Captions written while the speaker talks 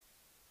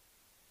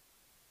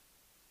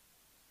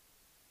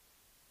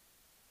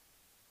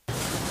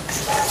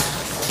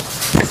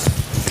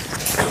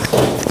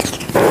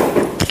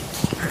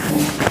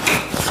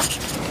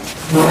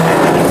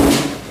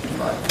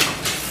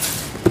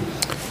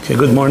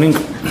Good morning.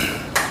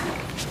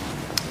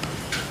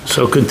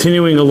 So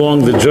continuing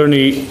along the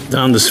journey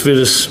down the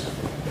Sefiros,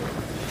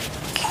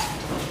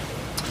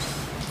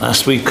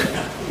 last week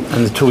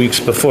and the 2 weeks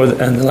before,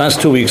 and the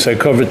last 2 weeks I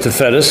covered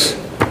Sefiros.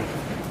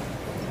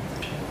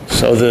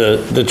 So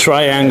the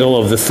triangle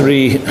of the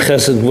three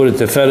Chesed, Gvura,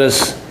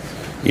 Sefiros,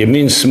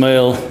 Yamin,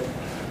 Smail,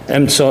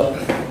 Emtza.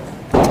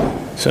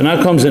 So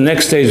now comes the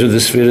next stage of the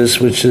Sefiros,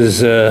 which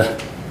is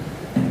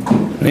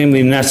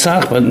namely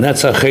Netzach, but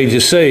Netzach Heid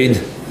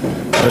Yesod,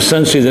 are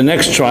essentially the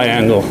next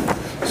triangle.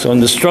 So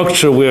in the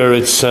structure where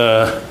it's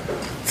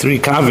three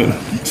kavim,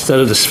 instead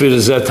of the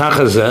Sefiros Zeh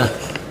Tachas Zeh,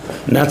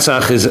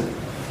 Netzach is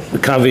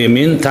Kav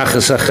Yamin,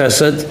 Tachas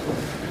HaChesed,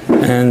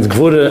 and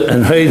Gvura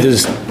and Heid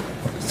is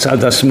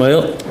Tzad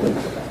HaSmail,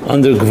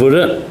 under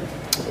Gvura,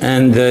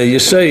 and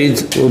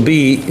Yesod will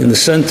be in the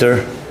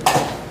center,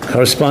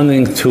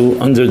 corresponding to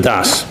under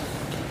Das.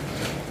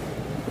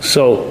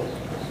 So,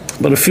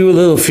 but a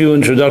few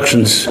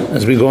introductions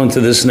as we go into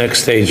this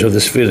next stage of the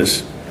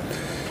Sefiros.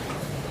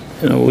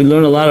 You know, we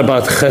learn a lot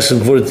about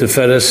Chesed, Gvura,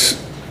 Sefiros,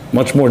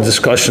 much more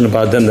discussion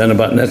about them than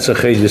about Netzach,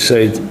 Heid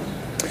Yesod.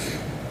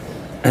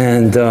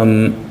 And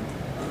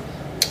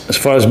as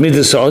far as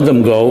Midas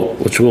Adam go,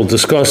 which we'll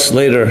discuss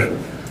later,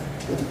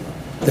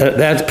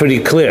 that's pretty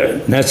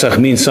clear. Netzach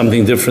means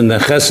something different than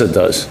Chesed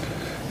does,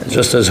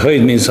 just as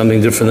Heid means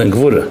something different than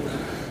Gvura.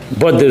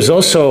 But there's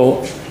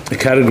also a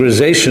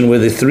categorization where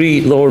the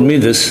three lower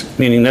midas,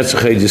 meaning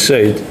Netzach, Heid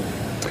Yesod,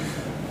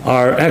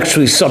 are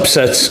actually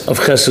subsets of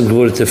Chesed,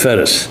 Gvura,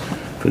 Sefiros.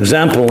 For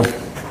example,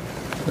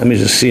 let me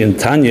just see in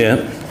Tanya,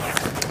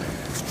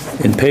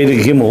 in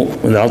Perek Gimel,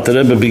 when the Alter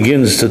Rebbe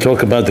begins to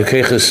talk about the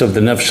Keiches of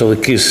the Nefesh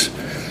Elokis,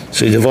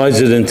 so he divides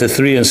it into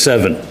 3 and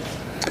 7.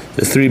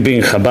 The 3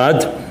 being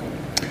Chabad,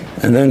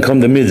 and then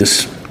come the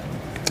midas,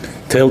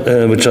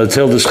 which are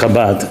Teldus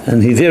Chabad.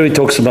 And there he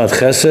talks about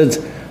Chesed,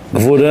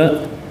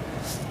 Gvura,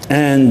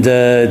 and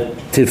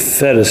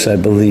Sefiros, I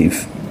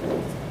believe.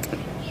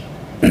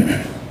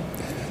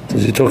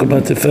 Does he talk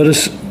about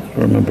Sefiros? I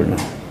don't remember now.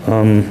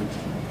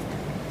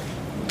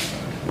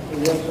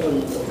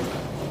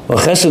 Well,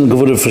 Chesed and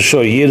Gvura for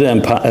sure, Yira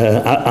and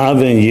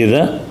Ave and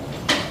Yira.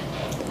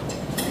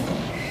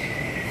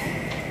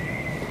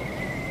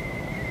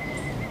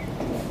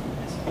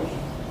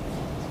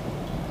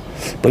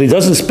 But he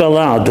doesn't spell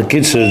out the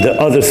Kitzur, the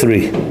other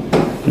 3.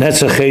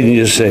 Netzach, Heid, and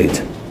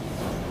Yesod.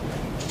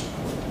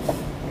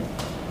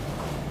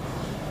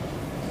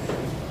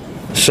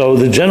 So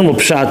the general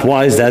pshat,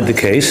 why is that the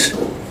case?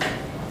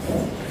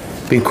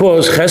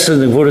 Because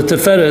Chesed and Gvura,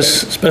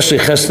 Sefiros, especially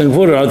Chesed and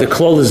Gvura, are the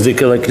klolas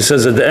dika, like he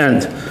says at the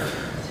end.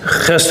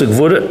 Chesed and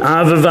Gvura,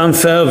 Ave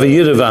v'amfer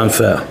v'yira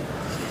v'amfer.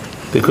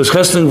 Because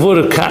Chesed and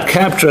Gvura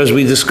capture, as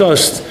we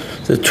discussed,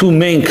 the 2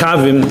 main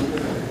kavim,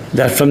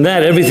 that from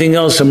that everything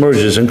else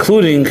emerges,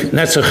 including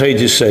Netzach, Heid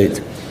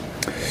Yesod.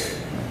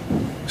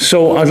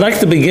 So I'd like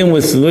to begin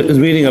with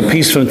reading a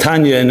piece from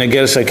Tanya in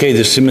Ageres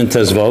HaKedesh Siman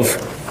Tezvav,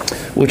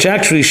 which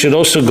actually should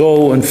also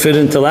go and fit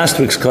into last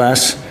week's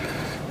class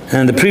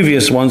and the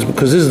previous ones,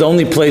 because this is the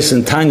only place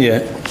in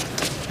Tanya,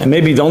 and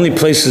maybe the only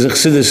place in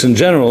Chassidus in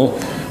general,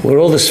 where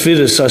all the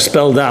Sefiros are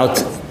spelled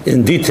out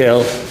in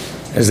detail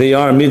as they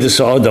are Midas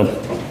Adam.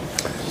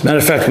 Matter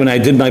of fact, when I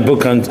did my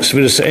book on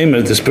Sefiros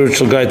Eimer, the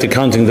spiritual guide to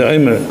counting the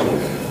Eimer,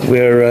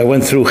 where I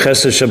went through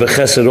Chesed Sheba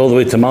Chesed all the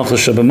way to Malchus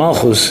Sheba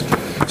Malchus,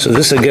 so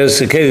this Ageres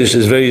HaKedesh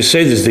is very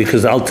Yesodistic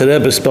because the Alter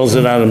Rebbe spells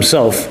it out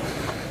himself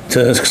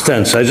to an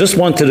extent. So I just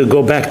wanted to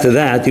go back to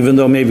that, even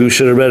though maybe we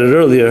should have read it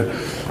earlier.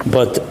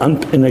 But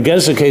in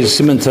Ageres HaKedesh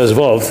Siman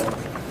Tezvav,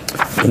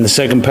 in the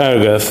second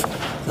paragraph,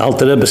 the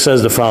Alter Rebbe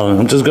says the following.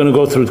 I'm just going to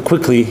go through it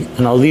quickly,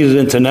 and I'll lead it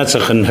into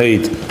Netzach and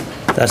Heid.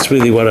 That's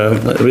really what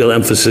a real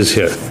emphasis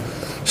here.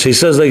 So he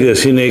says like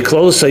this, so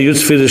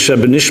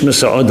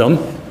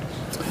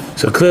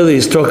clearly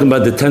he's talking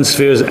about the 10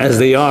 spheres as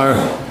they are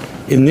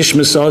in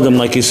Nishmas Adam,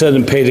 like he said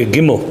in Perek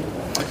Gimel,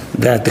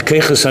 that the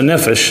Keiches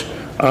HaNefesh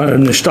are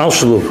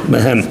Nishtalshalu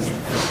Mehem.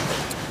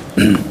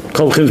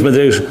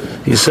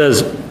 He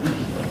says,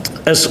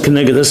 Es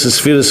Keneged Es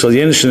Sefiros Al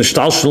Yenish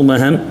Nishtalshalu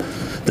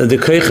Mehem, that the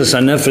Keiches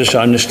HaNefesh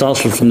are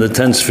Nishtalshalu from the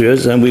 10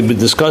 spheres, and we've been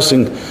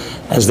discussing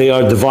as they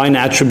are divine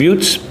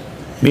attributes,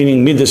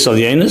 meaning Midas Al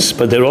Yenis,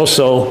 but they're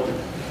also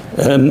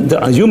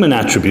human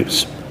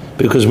attributes,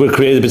 because we're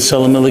created with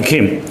Tzelem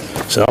Elokim.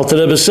 So Alter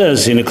Rebbe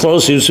says, in a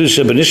close Yusuf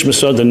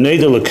Benishmas Adam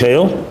Neder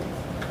Lekeil,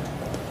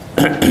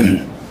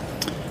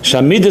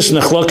 Shamidas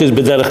Nechlok is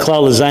B'derech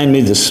Klal L'Zayin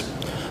Midas,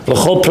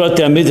 V'chol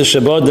Prati HaMidas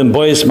Shebodem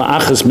Boyes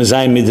Ma'achas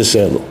M'Zayin Midas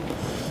Elu.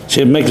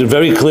 So it makes it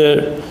very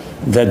clear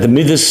that the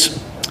Midas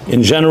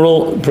in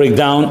general break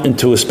down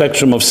into a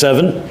spectrum of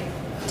 7,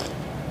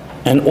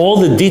 and all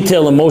the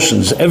detailed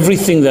emotions,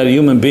 everything that a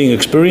human being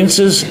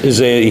experiences is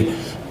a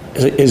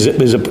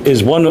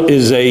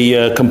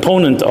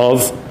component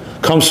of,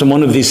 comes from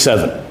one of these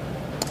 7.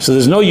 So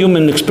there's no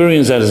human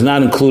experience that is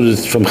not included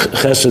from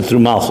Chesed through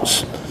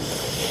Malchus.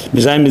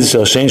 They're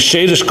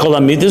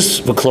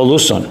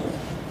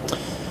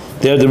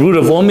the root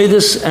of all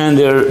midas and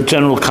their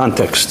general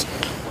context.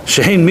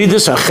 Shehein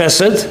midas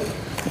ha-chesed,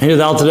 And here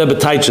the Alter Rebbe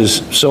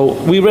teaches. So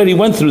we already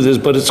went through this,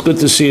 but it's good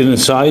to see it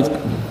inside.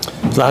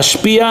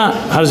 Lashpia,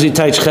 how does he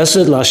teach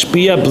chesed?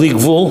 Lashpia bli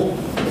gvul.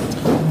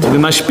 To be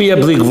mashpia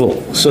bli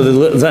gvul. So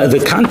the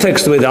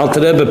context, the way the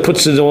Alter Rebbe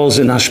puts it all is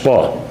in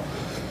hashpah.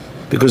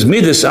 Because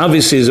midas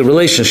obviously is a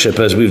relationship,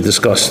 as we've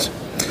discussed.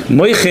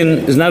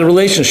 Moichin is not a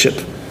relationship.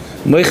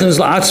 Moichin is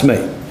la'atzmei.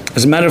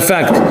 As a matter of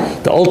fact,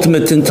 the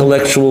ultimate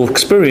intellectual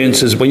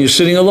experience is when you're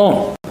sitting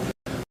alone.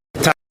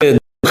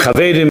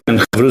 Chaverim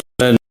and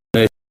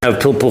have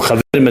pilpul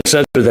chaverim,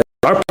 etc. that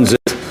sharpens it.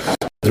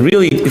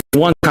 Really, if you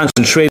want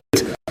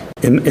concentrated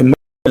in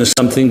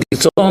something,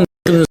 it's alone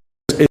is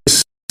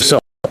so.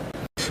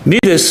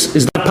 Midas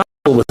is not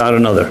possible without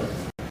another,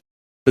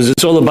 because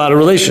it's all about a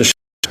relationship.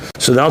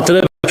 So the Alter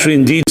Rebbe actually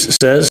indeed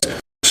says,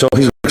 so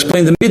he's going to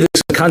explain the midas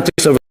in the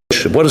context of a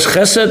relationship. What is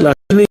chesed?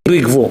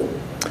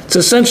 It's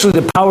essentially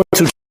the power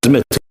to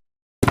transmit.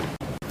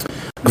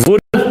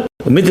 Gvura,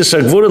 midas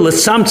gvura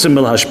letzamtzim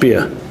el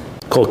hashpia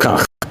kol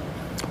kach.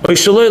 Oy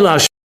shaloi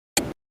lahashpia.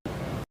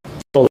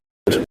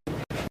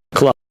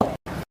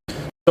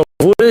 So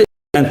gvura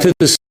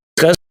antithesis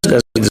chesed,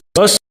 as we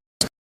discussed,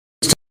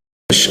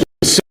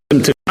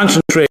 to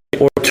concentrate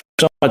or to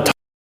somewhat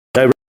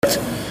direct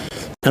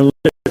and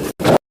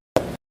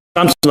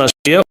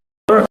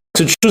or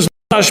to choose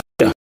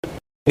lashpia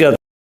together.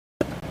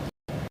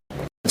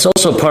 It's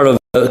also part of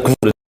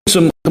gvura.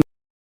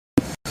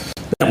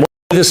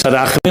 Midas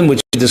harachmim,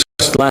 which we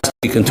discussed last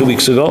week and 2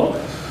 weeks ago.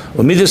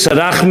 Midas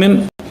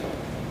harachmim,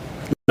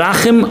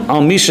 rachim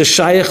al misha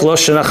shayach lo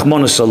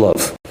shenachmonas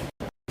alav.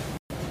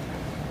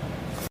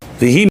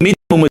 V'hi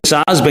midah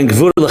u'mitzaz ben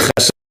gvura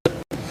l'chesed.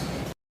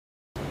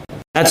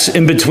 That's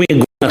in between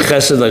gvura and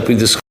chesed, like we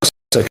discussed.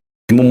 Like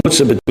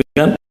mumutza between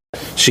them.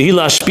 Shehi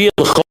lashpia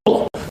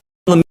l'chol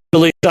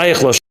l'misha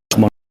shayach lo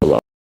shenachmonas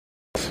alav.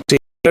 So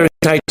very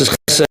tight as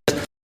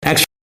chesed.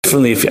 Actually,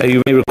 differently, if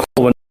you may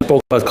recall when I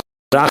spoke about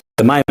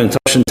the Maim and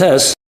Toshin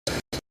test,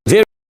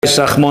 their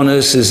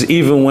Rachmonis is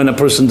even when a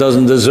person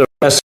doesn't deserve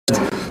chesed,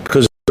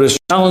 because what is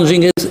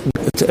challenging it,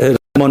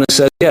 Rachmonis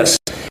says yes.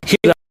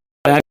 Here,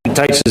 actually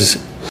teaches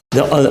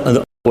the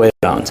other way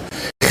around.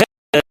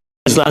 Chesed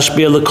is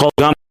lashpia l'kol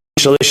gam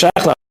shalei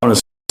shayach la'Rachmonis.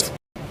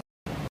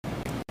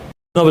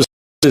 No,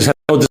 this has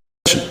no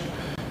discussion.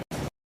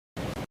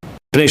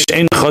 B'nei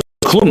she'ein chas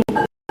klum,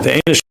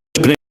 ve'ein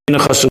b'nei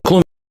chas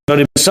klum,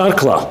 yori b'sar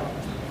klal.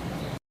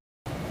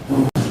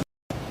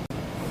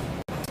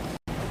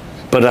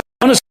 But I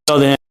want to tell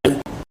them,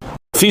 I'm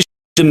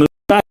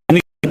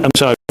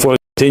sorry, before I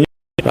continue,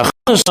 on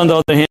the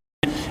other hand,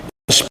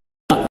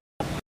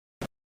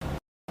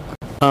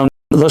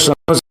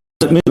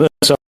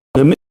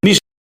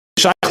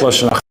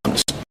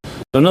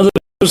 another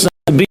person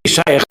to be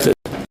shaykh. But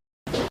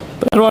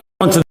I don't want to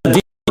go into that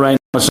deep right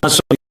now. It's not so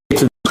easy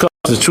to discuss.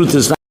 The truth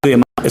is not,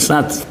 it's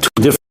not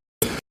too different.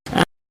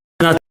 And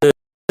not the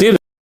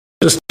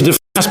just a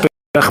different aspect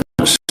of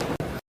Rachmanis.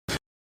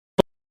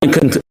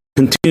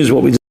 Continues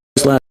what we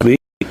discussed last week,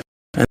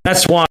 and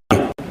that's why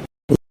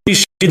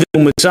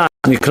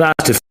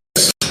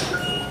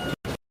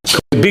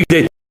big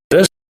data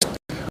that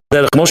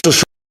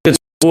Moshe gets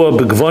for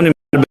begvonim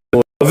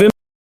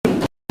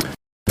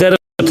that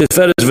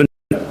Sefiros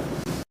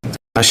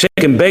Hashem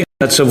can beg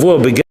that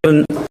Savua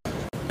began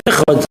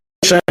echad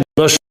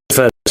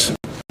Sefiros.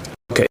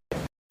 Okay,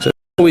 so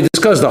we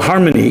discussed the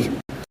harmony,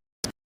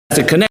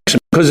 the connection,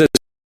 because it's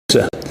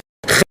chesed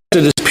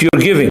is pure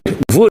giving,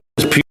 gvura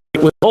is pure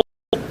withholding.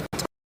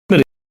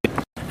 The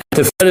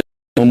Sefiros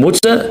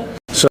mumutza,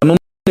 so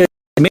mumutza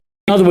make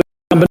another way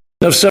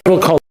of several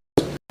colors.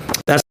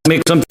 That's to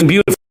make something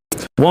beautiful.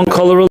 One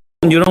color alone,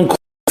 you don't call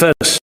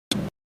Sefiros.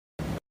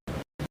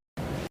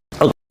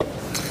 Okay.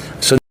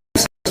 So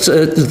that's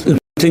a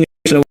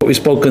continuation of what we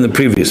spoke in the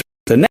previous.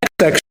 The next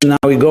section now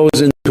he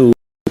goes into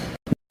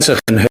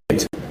Netzach and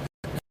Hed.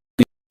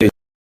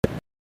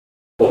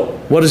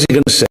 What is he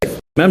going to say?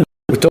 Remember,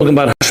 we're talking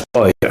about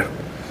hashpah here.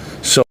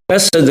 So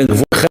chesed and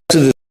gvura,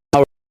 chesed is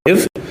power to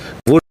give,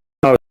 gvura is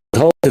power to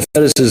hold,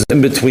 Sefiros is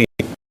in between.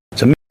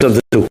 It's a mix of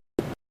the two.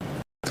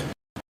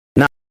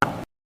 Now,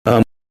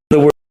 in other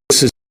words,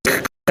 this is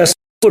chesed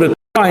gvura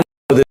trying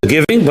for the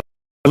giving, but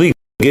really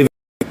giving,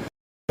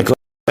 like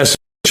chesed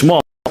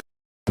small,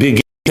 be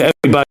giving to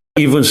everybody,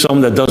 even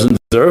some that doesn't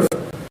deserve,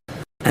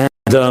 and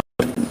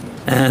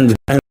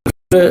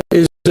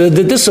is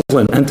the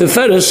discipline, and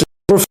Sefiros is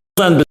for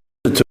blend between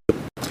the two.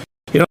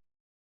 You know,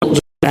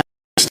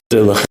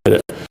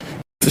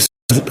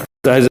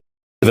 guys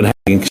even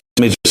hanging, let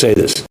me just say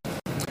this.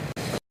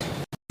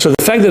 So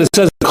the fact that it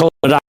says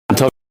that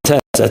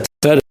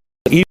Sefiros,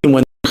 even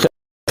when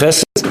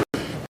chesed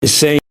is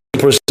saying the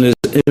person is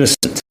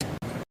innocent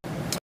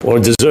or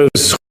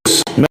deserves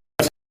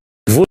merit,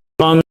 the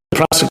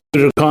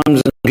prosecutor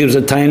comes and gives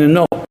a taina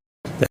no,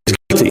 that's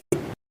guilty.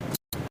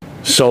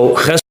 So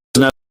chesed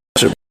is not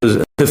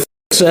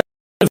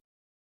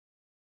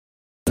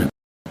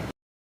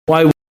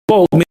why we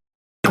both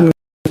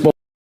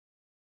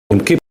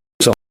keep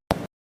so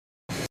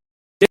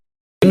that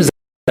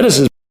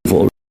is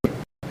beautiful.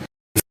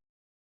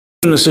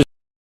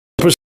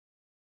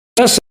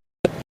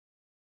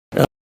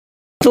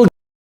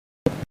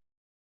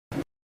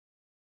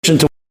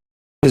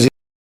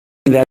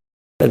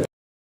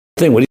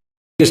 thing. What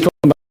he's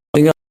talking about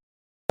something else.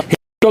 He's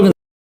talking about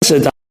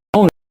chesed on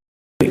own.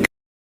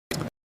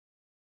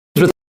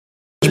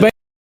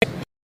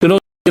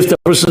 If the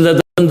person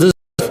that doesn't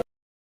deserve,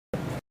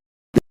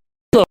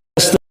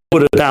 the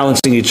Buddha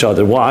balancing each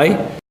other. Why?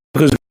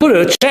 Because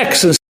Buddha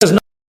checks and says, no,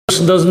 the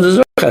person doesn't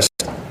deserve chesed.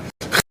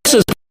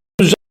 Chesed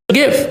is just a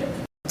give.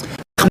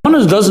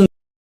 Chmonos doesn't.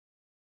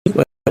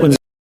 When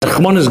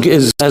Chmonos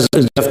is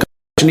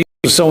compassion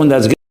for someone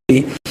that's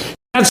guilty,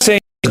 not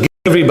saying give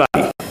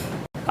everybody.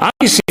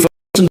 Obviously, if a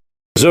person doesn't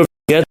deserve to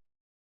get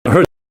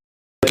hurt,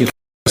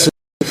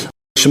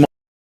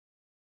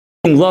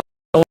 love,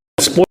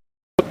 sport.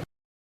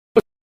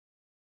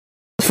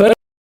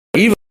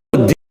 Even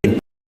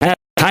at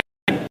time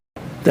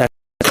that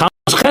comes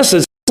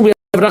chesed, we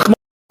have rachman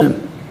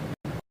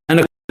and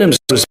a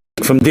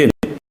from din.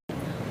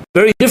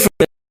 Very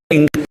different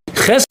thing.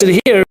 Chesed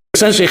here,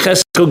 essentially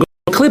chesed could go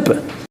to klippa.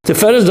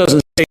 Sefiros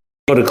doesn't say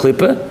go to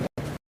klippa.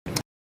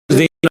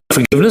 The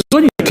forgiveness,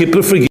 when you keep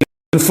forgiven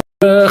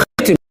for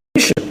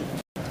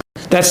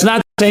that's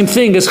not the same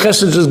thing as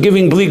chesed just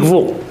giving bli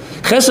gvul.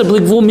 Chesed bli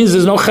gvul means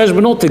there's no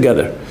cheshbon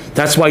altogether.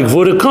 That's why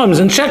gvura comes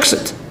and checks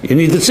it. You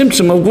need the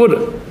tzimtzum of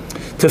gvura.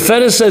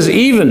 Sefiros says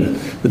even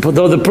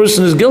though the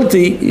person is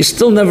guilty, you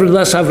still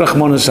nevertheless have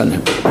rachmanis on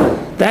him.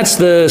 That's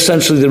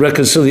essentially the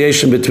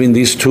reconciliation between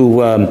these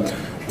two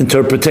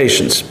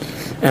interpretations.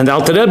 And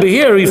Alter Rebbe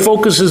here, he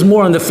focuses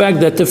more on the fact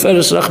that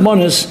Sefiros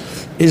rachmanis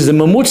is the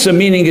mamutza,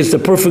 meaning it's the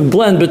perfect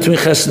blend between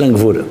chesed and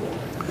gvura.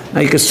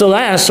 Now you can still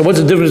ask, so what's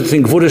the difference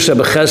between gvura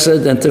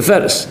shebechesed and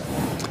Sefiros?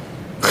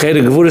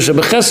 Cheder gvura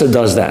shebechesed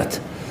does that.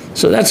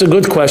 So that's a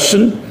good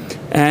question,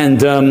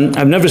 and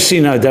I've never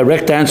seen a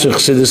direct answer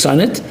chassidus on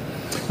it.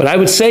 What I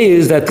would say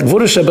is that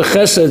Gvura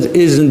Shebechesed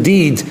is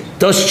indeed,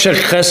 does check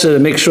chesed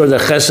and make sure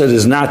that chesed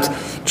is not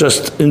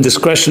just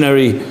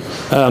indiscretionary,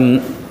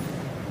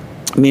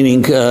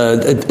 meaning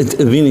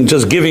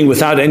just giving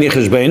without any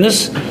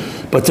cheshbeinus.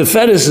 But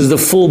Sefiros is the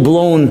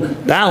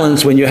full-blown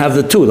balance when you have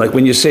the two. Like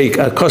when you say,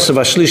 Kosav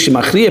Ashlishi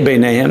Machriya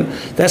Beineihem,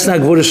 that's not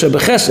Gvura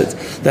Shebechesed.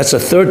 That's a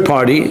third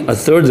party, a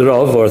third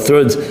Rav, or a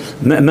third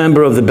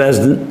member of the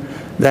Bezdin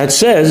that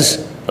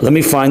says, let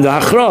me find the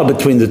Hachra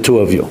between the two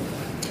of you.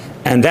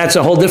 And that's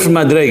a whole different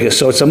madrega.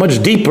 So it's a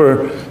much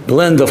deeper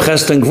blend of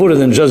chesed and gvura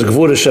than just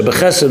gvura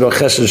shebechesed or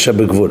chesed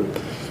shebegvura.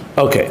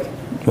 Okay,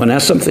 want to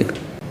ask something?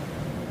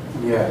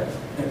 Yeah,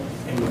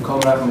 and Kol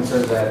Rachman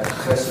says that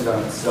chesed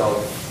on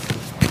itself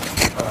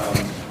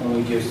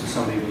only gives to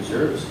somebody who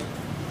deserves.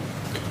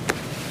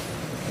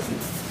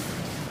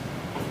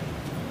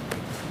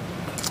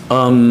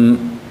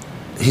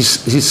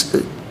 He's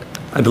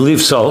I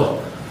believe so.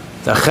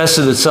 The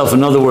chesed itself,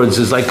 in other words,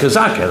 is like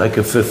kazaka, like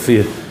if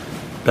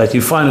that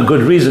you find a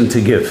good reason to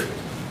give.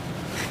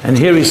 And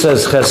here he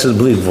says chesed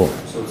bli gvul.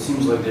 So it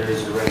seems like there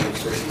is already a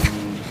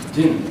certain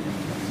din.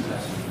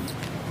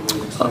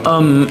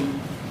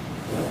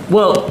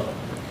 Well,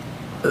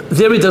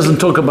 there he doesn't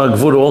talk about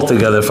gvura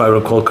altogether, if I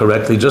recall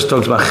correctly. He just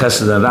talks about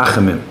chesed and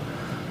rachamim.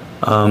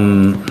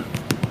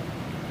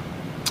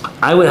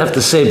 I would have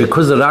to say,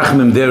 because the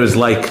rachamim there is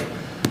like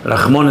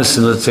rachmanis,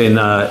 let's say in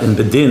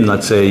bedin,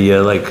 let's say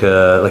like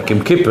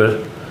Yom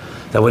Kippur,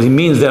 that what he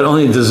means that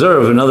only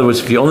deserve. In other words,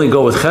 if you only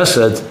go with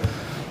chesed,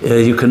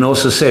 you can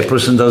also say a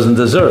person doesn't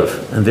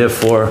deserve, and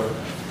therefore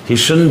he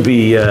shouldn't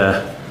be.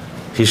 There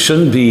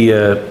should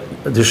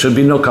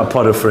be no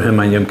kapara for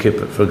him on Yom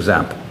Kippur, for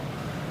example.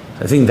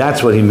 I think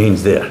that's what he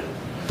means there.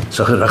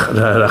 So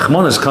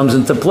Rachmanis comes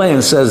into play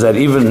and says that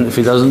even if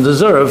he doesn't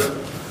deserve,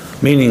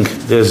 meaning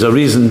there's a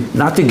reason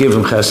not to give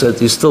him chesed,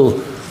 you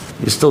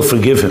still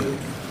forgive him.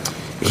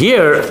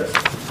 Here,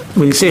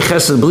 when you say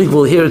chesed bli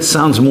gvul, here it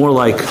sounds more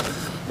like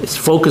it's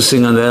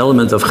focusing on the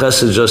element of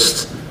chesed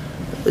just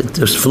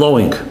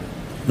flowing.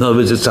 In other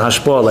words, it's a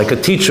hashpah, like a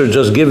teacher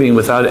just giving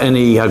without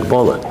any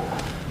hagbola.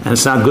 And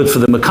it's not good for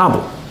the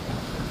makabel.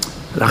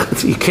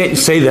 You can't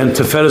say then,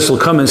 Sefiros will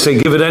come and say,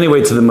 give it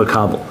anyway to the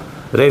makabel.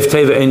 Reiv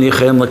teva ein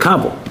yichem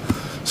lakabel.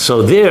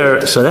 So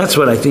that's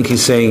what I think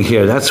he's saying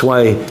here. That's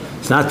why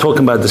it's not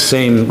talking about the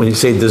same, when you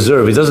say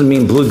deserve. He doesn't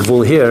mean bli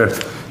gvul here,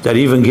 that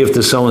even give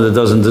to someone that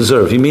doesn't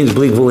deserve. He means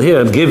bli gvul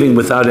here, giving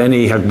without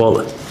any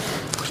hagbola.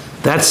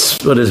 That's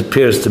what it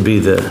appears to be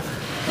the.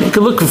 You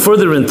can look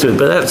further into it,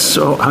 but that's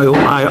how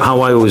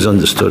I always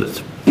understood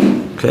it.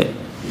 Okay?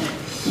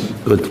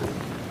 Good.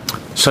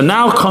 So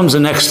now comes the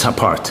next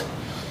part.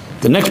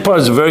 The next part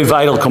is a very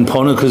vital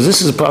component, because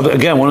this is probably,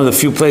 again, one of the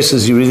few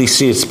places you really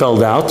see it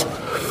spelled out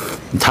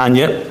in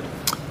Tanya.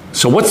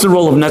 So what's the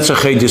role of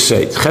Netzach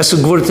Yisayid?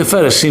 Chesed, Gvura,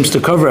 Sefiros seems to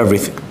cover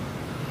everything.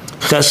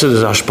 Chesed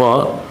is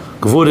Hashpah,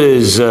 Gvura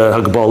is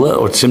Hagbola,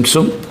 or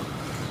Tzimtzum,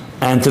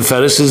 and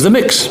Sefiros is the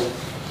mix.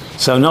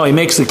 So no, he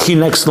makes the key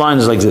next line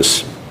is like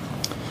this.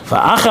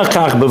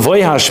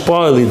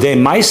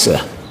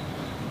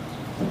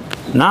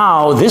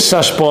 Now, this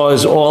hashpah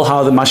is all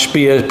how the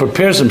mashpia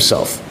prepares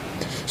himself.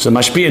 So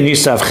mashpia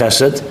needs to have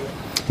chesed,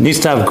 needs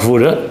to have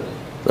gvura.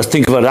 Let's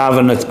think of a Rav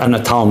and a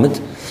Talmud.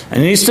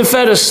 And he needs to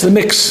Sefiros, the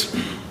mix.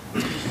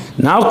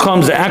 Now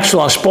comes the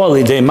actual hashpah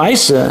lidei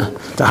maisa,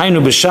 the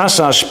hainu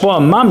b'shasa hashpah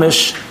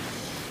mamish,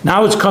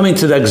 Now it's coming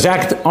to the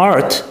exact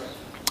art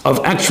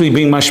of actually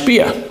being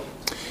mashpia.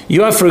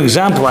 You have, for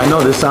example, I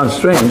know this sounds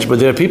strange, but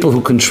there are people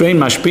who can train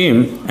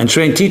mashpim and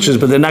train teachers,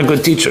 but they're not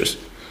good teachers.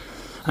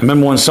 I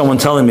remember once someone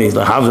telling me,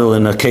 Lahavdil,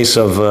 in a case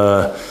of,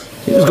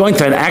 he was going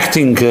to an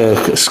acting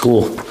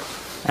school,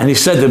 and he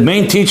said the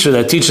main teacher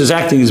that teaches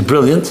acting is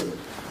brilliant,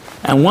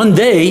 and one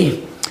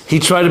day he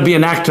tried to be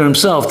an actor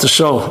himself to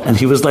show, and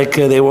he was like,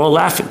 they were all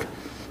laughing.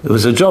 It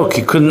was a joke,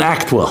 he couldn't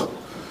act well,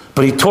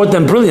 but he taught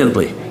them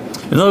brilliantly.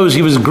 In other words,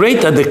 he was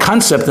great at the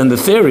concept and the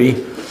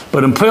theory,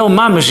 but in Pearl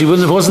Mamish, he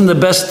wasn't the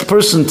best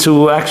person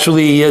to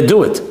actually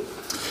do it.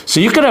 So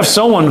you could have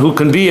someone who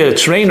can be a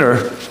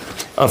trainer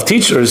of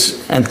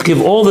teachers and give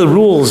all the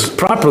rules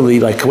properly,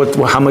 like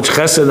how much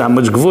chesed, how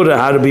much gvura,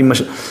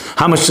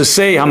 how much to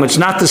say, how much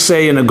not to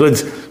say in a good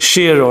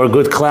shir or a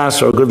good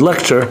class or a good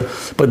lecture,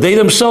 but they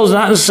themselves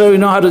not necessarily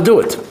know how to do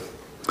it.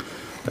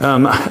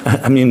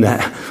 I mean,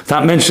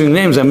 without mentioning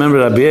names, I remember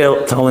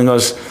Abiel telling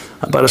us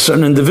about a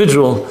certain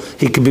individual.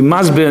 He could be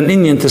masbir and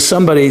inyan to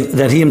somebody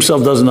that he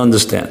himself doesn't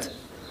understand.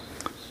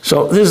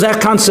 So there's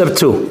that concept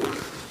too.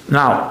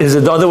 Now, is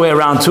it the other way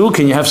around too?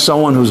 Can you have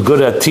someone who's good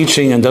at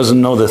teaching and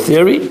doesn't know the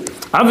theory?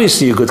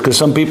 Obviously you could, because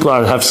some people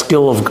have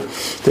skill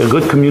they're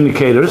good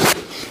communicators,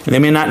 and they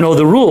may not know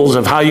the rules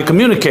of how you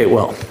communicate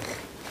well.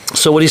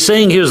 So what he's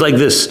saying here is like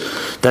this,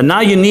 that now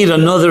you need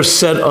another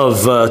set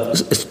of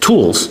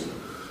tools,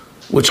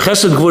 which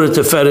Chesed Gvura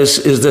Teferes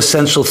is the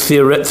essential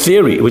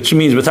theory, which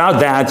means without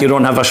that you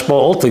don't have hashpah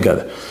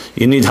altogether.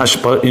 You need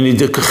hashpah, you need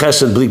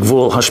Chesed bli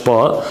gvul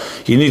hashpah.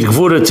 You need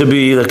Gvura to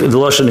be, like the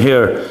Lashon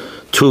here,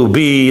 to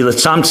be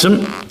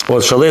letzamtzim,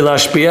 or shalei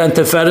lashpia, and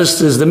Teferes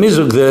is the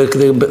mizug,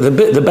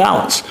 the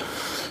balance.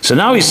 So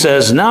now he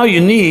says, now you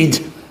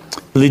need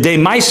lidei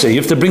maisa. You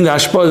have to bring the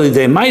hashpah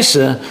lidei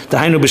maisa, the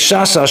hainu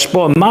b'shas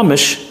hashpah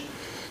mamish.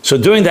 So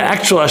during the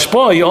actual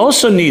hashpah, you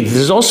also need,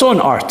 there's also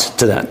an art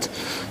to that.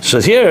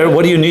 So here,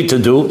 what do you need to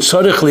do?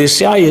 Tzarich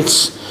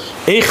li'yisayitz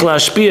eich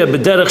lashpia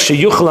b'derech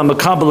sheyuchel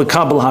ha'makabel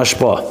l'kabel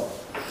hashpah.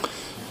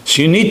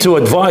 So you need to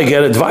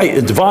get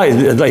advice.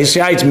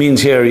 Li'yisayitz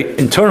means here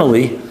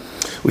internally,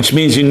 which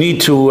means you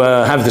need to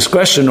have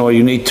discretion, or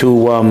you need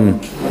to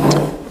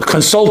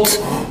consult,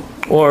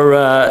 or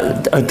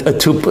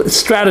to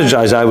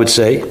strategize, I would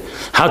say,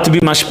 how to be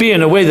mashpia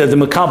in a way that the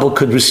makabel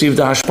could receive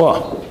the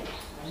hashpah.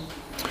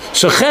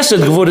 So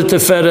chesed, gvura,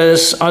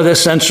 teferes are the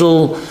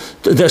essential.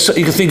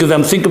 You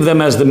can think of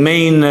them as the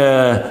main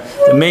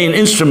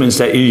instruments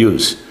that you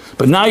use.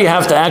 But now you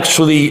have to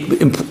actually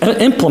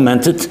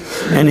implement it,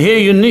 and here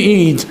you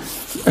need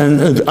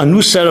a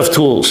new set of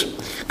tools.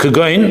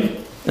 Kagoin.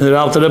 And the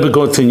Alter Rebbe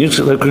continues,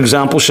 like for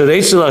example,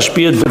 Shereitzel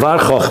Ashpia Devar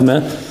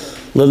Chochmeh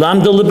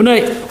Lelamda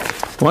Lebnei.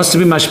 Wants to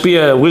be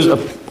mashpia,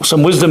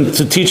 some wisdom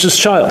to teach his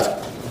child.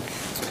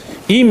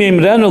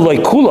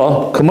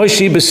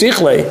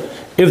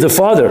 If the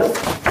father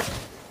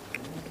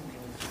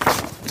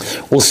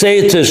will say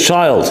it to his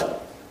child,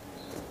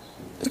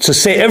 to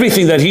say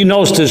everything that he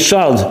knows to his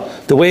child,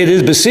 the way it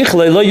is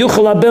besichle, lo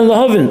yuchal ben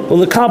lahavin or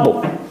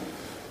lekabel,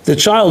 the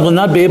child will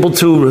not be able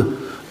to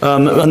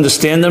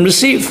understand and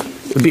receive.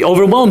 It would be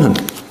overwhelm him.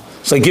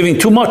 It's like giving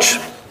too much.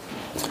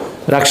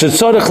 He has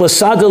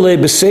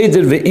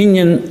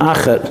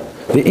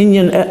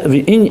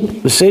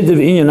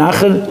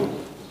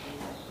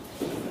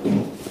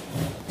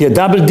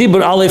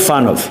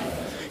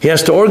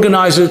to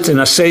organize it in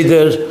a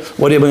seder.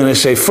 What are you going to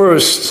say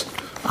first?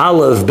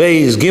 Aleph,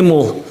 Beis,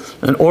 Gimel,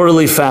 an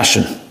orderly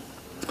fashion.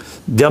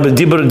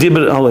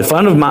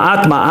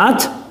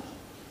 Ma'at,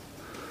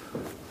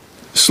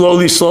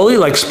 slowly, slowly,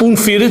 like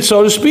spoon-feeded,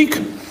 so to speak.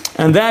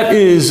 And that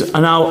is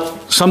now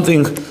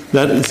something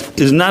that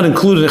is not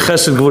included in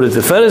Chesed Gvura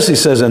Teferes. He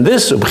says, and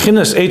this,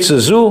 Ubchinas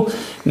Eitzazu,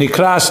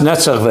 Nikras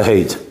Netzach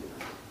V'Heid.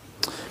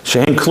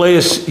 Shehem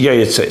Kleis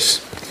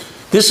Yeyitzes.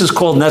 This is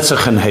called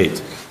Netzach and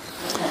Heid.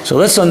 So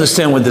let's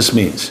understand what this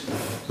means.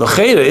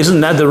 L'cheira,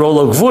 isn't that the role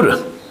of Gvura?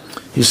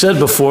 He said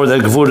before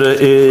that Gvura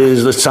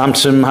is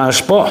L'tzamtzim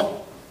Hashpah.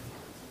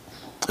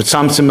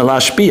 L'tzamtzim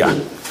L'Hashpia.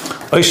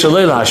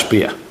 Oishalei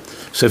L'Hashpia.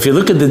 So if you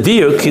look at the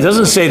diuk, he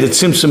doesn't say the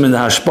tzimtzum in the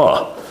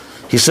hashpah.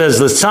 He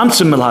says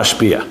l'tzamtzum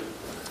el-hashpia.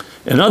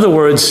 In other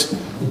words,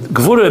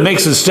 Gvura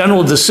makes its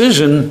general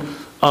decision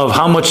of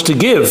how much to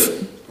give,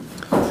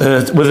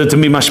 whether to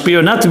be mashpia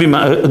or not to be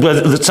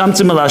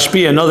l'tzamtzum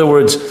el-hashpia. In other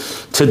words,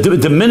 to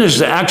diminish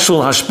the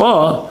actual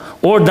hashpah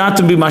or not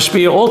to be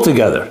mashpia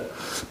altogether.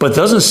 But it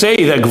doesn't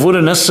say that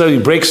Gvura necessarily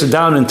breaks it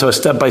down into a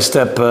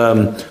step-by-step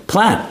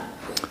plan.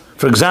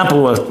 For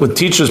example, when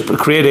teachers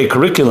create a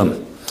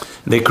curriculum,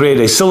 they create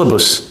a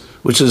syllabus,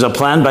 which is a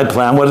plan by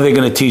plan. What are they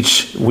going to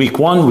teach week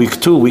 1, week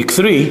 2, week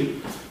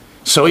 3?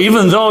 So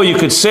even though you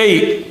could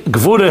say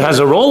Gvura has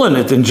a role in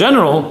it in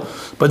general,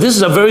 but this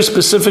is a very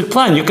specific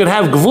plan. You could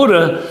have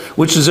Gvura,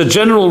 which is a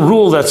general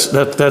rule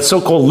that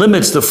so-called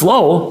limits the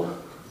flow,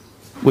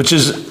 which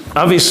is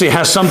obviously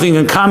has something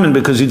in common,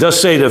 because he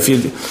does say that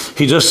if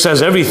he just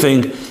says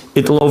everything,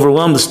 it will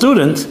overwhelm the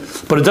student,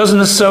 but it doesn't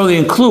necessarily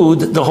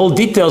include the whole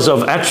details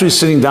of actually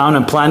sitting down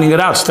and planning it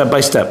out step by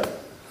step.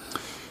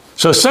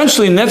 So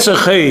essentially,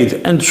 Netzach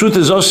Heid, and truth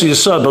is also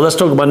Yesod, but let's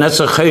talk about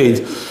Netzach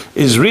Heid,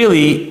 is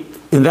really,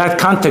 in that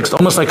context,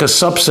 almost like a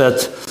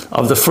subset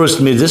of the first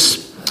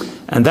Midas.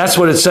 And that's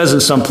what it says in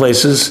some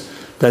places,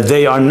 that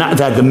they are not,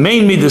 that the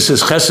main Midas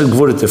is Chesed,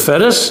 Gvura,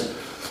 Tiferes.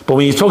 But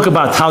when you talk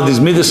about how these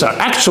Midas are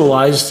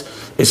actualized,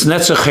 it's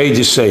Netzach Heid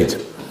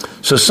Yesod.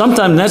 So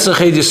sometimes Netzach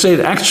Heid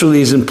Yesod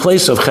actually is in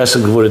place of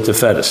Chesed, Gvura,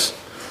 Tiferes.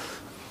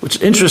 Which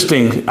is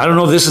interesting. I don't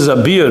know if this is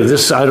a beer.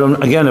 This,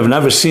 again, I've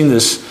never seen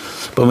this.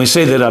 But when we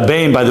say that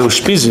Rabbeim by the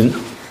Ushpizin,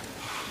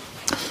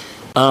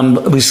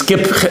 we skip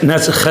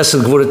Netzach,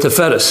 Chesed, Gvura,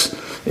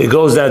 Tiferes. It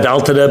goes that the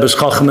Alter Rebbe is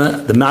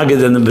Chochmeh, the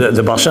Magid and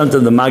the Baal Shem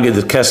Tov, the Magid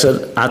is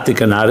Keser,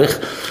 Atik and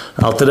Arich.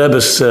 The Alter Rebbe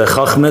is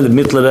Chochmeh, the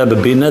Mittler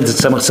Rebbe Bina, the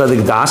Tzemach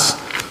Tzedek Das,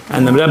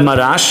 and the Rebbe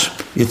Marash,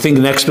 you think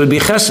next would be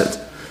Chesed.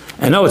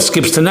 And no, it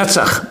skips to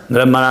Netzach. The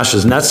Rebbe Marash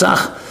is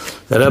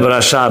Netzach, the Rebbe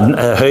Rashab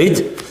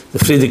Heid, the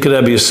Frierdiker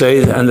Rebbe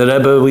Yosei, and the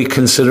Rebbe we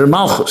consider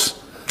Malchus.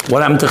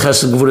 What happened to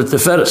Chesed, Gvura,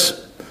 Tiferes?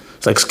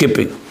 It's like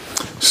skipping.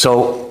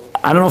 So,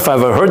 I don't know if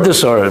I've ever heard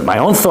this or my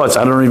own thoughts,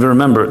 I don't even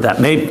remember. That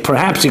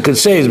perhaps you could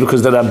say is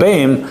because the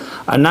Rabbeim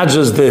are not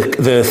just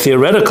the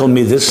theoretical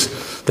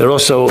midas, they're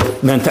also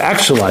meant to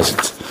actualize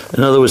it.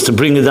 In other words, to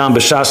bring it down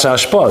b'shas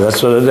hashpah.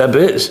 That's what a Rebbe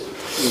is.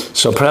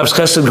 So perhaps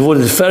Chesed, Gvura,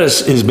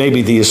 Tiferes is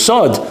maybe the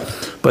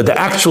Yesod, but the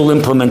actual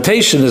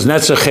implementation is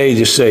Netzach Heid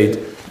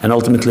Yesod and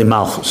ultimately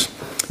Malchus.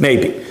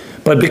 Maybe.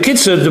 But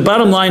B'kitzur, the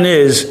bottom line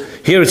is,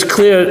 here it's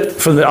clear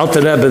from the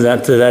Alter Rebbe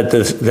that the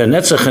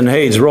Netzach and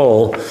Heid's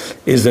role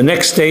is the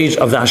next stage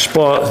of the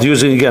Hashpah,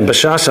 using again,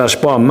 B'shas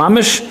Hashpah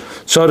Mamish,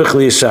 Tzorich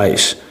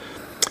Liyisayis.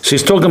 So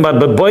he's talking about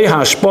B'boy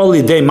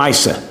Hashpah Lidei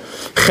Maisa.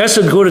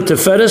 Chesed, Gvura,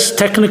 Tiferes,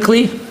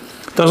 technically,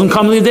 doesn't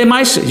come Lidei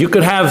Maisa. You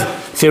could have,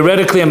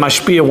 theoretically, a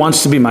Mashpia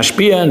wants to be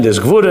Mashpia, and there's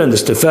Gvura, and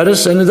there's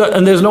Tiferes,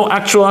 and there's no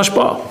actual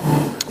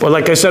Hashpah. Or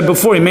like I said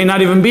before, he may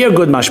not even be a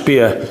good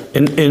Mashpia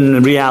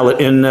in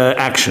reality, in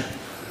action.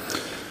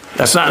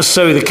 That's not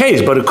necessarily the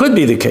case, but it could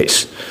be the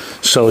case.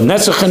 So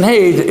Netzach and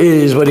Heid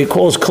is what he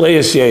calls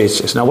Kleis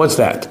Yetzes. Now what's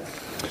that?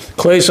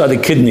 Kleis are the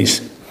kidneys.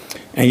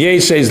 And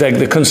Yetzes is like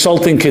the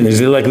consulting kidneys.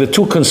 They're like the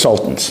two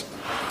consultants.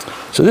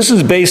 So this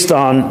is based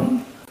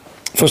on,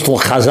 first of all,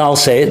 Chazal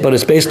say it, but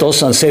it's based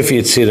also on Sefer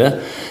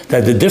Yetzirah,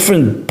 that the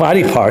different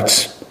body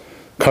parts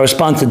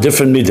correspond to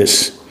different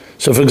midas.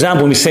 So for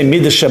example, when we say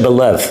midas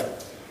shebelev,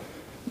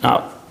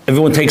 now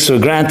everyone takes for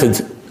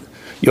granted,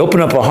 you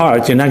open up a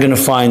heart, you're not going to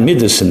find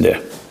midas in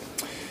there.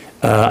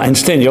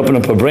 Instead, you open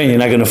up a brain, you're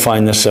not going to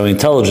find necessarily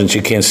intelligence,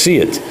 you can't see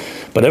it.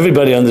 But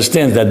everybody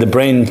understands that the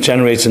brain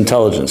generates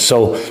intelligence.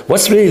 So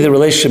what's really the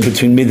relationship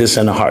between midas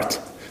and a heart,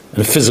 and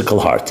a physical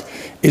heart?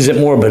 Is it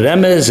more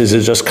beremez? Is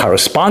it just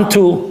correspond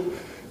to?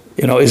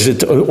 You know, is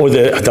it, or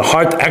the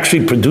heart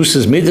actually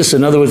produces midas?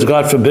 In other words,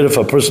 God forbid, if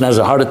a person has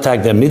a heart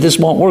attack, their midas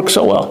won't work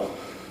so well.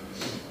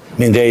 I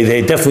mean,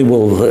 they definitely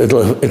will,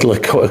 it'll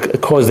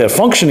cause their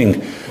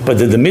functioning, but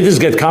did the midas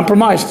get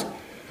compromised?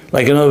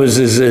 Like, in other words,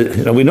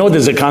 we know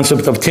there's a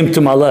concept of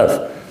timtum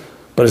alev,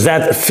 but is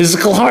that a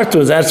physical heart,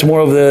 or is that more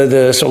of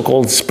the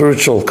so-called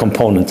spiritual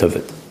component of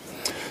it?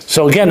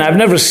 So again, I've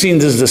never seen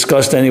this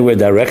discussed anywhere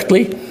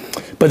directly,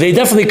 but they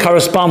definitely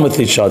correspond with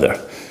each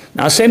other.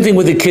 Now, same thing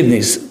with the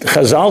kidneys.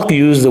 Chazal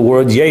use the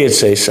word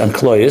yeyetzes and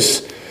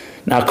kloyes.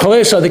 Now,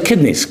 kloyes are the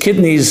kidneys.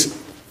 Kidneys,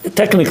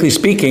 technically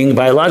speaking,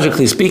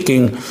 biologically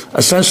speaking,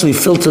 essentially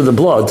filter the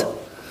blood,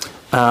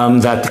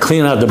 that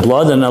clean out the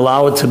blood and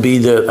allow it to be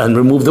and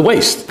remove the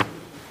waste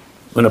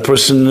when a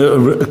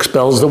person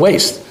expels the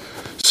waste.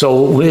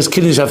 So what his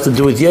kidneys have to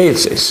do with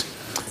yeyetzes.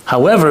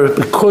 However,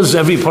 because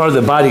every part of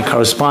the body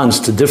corresponds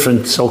to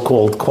different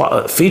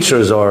so-called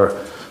features or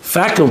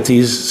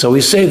faculties, so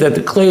we say that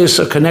the kleis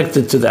are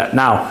connected to that.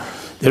 Now,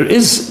 there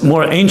is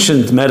more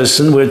ancient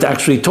medicine where it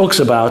actually talks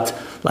about,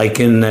 like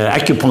in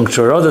acupuncture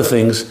or other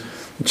things,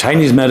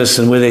 Chinese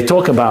medicine, where they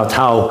talk about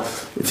how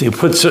if you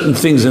put certain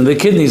things in the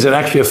kidneys, it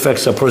actually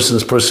affects a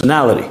person's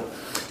personality.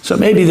 So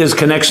maybe there's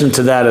connection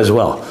to that as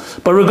well.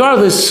 But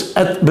regardless,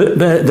 at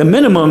the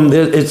minimum,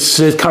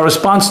 it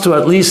corresponds to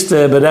at least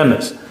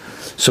beremes.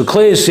 So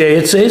kleis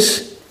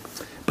yeyetzes,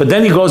 but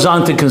then he goes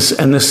on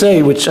to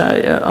say, which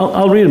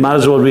I'll read it, might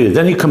as well read it.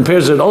 Then he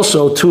compares it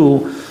also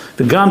to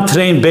the gam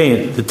trein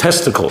bein, the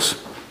testicles.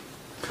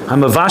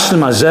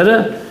 Hamavashlim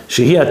azera,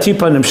 shehi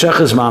atipa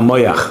nimsheches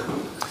ma'amoyach.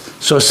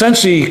 So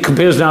essentially, he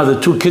compares now the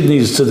two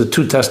kidneys to the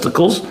two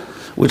testicles,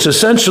 which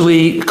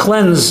essentially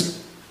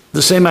cleanse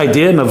the same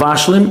idea,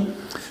 mavashlim.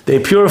 They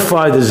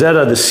purify the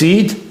zera, the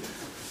seed,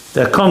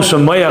 that comes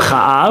from moyach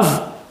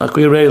ha'av, like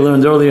we already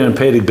learned earlier in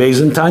Perek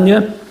Beis in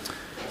Tanya.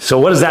 So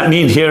what does that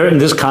mean here in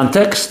this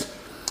context?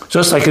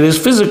 Just like it is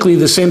physically,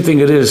 the same thing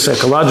it is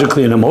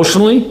psychologically and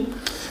emotionally.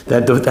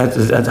 That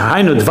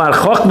hainu dvar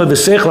chochma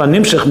b'seichel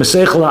hanimshech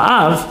m'seichel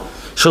ha'av,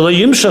 shelo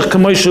yimshech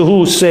k'moi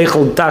shehu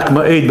seichel tak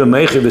ma'ed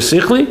b'meichi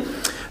v'sichli,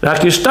 rak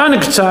yishtanek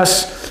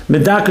tzas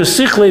medak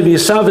v'sichli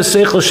v'yisav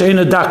v'seichel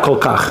she'ena dak kol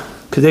kach,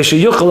 k'dei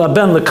sheyuchel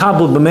haben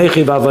lekabel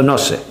b'meichi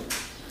v'avanose.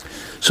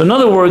 So in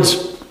other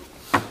words,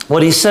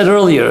 what he said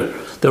earlier,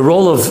 the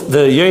role of the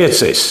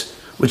yeyetzes,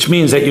 which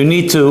means that you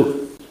need to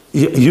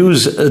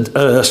use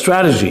a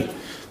strategy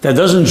that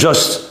doesn't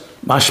just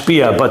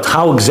mashpia, but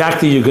how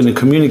exactly you're going to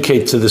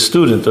communicate to the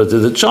student or to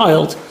the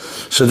child.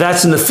 So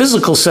that's in the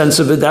physical sense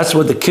of it. That's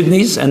what the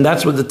kidneys and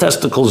that's what the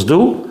testicles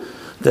do.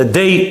 That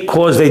they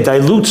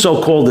dilute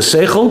so-called the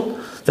seichel,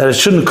 that it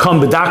shouldn't come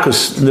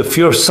b'dakus in the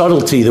pure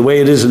subtlety, the way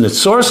it is in its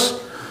source,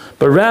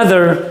 but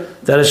rather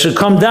that it should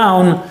come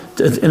down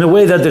in a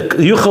way that the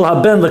yuchal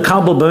haben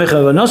lekabel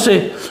b'mecha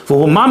v'noseh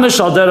v'hu mamish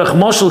al derech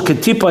moshel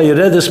ketipa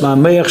yeredes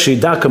ma'ameach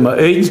shidaka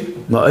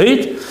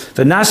ma'id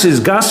v'nasis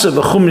gasa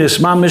v'chumnis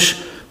mamish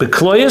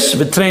b'kloyes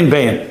v'trein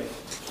bein.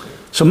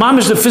 So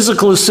mamish, the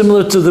physical, is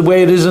similar to the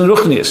way it is in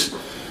ruchnius.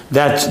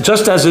 That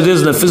just as it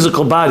is in the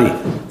physical body,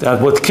 that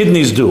what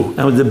kidneys do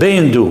and what the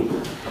bein do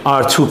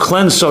are to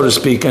cleanse, so to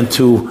speak, and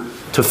to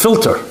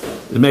filter,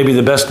 it may be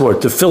the best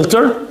word, to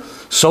filter,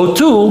 so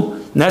too,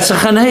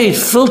 Netzach and Heid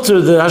filter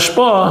the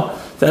hashpah,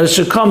 that it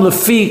should come the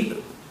feet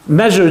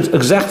measured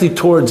exactly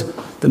towards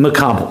the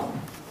makabel.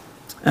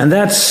 And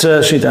that's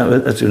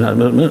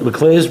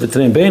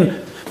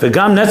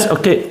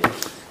okay.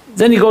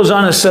 Then he goes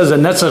on and says that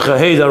Netzach and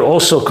Heid are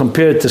also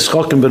compared to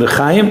Schokim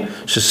B'Rechaim,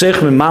 Shesech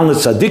Miman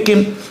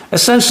L'Tzadikim.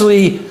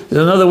 Essentially,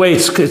 another way,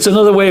 it's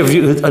another way of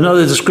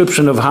another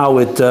description of how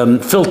it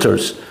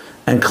filters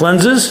and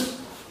cleanses.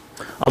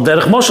 Al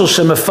derech moshel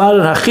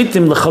shemefarer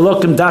hachitim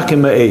l'chalokim dakim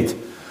ma'ed.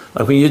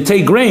 Like when you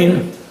take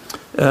grain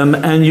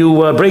and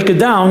you break it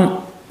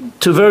down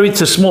to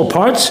small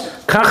parts,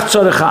 kach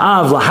tzorech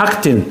ha'av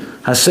lahaktin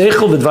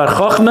haseichel v'dvar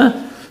chochmeh.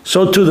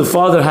 So too the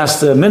father has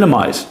to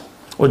minimize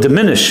or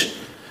diminish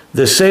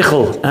the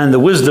seichel and the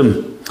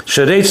wisdom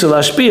shereitz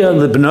l'ashpia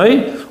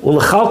l'bnoi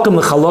u'lechalkim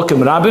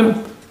l'chalokim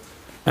rabim,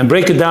 and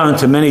break it down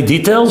into many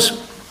details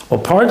or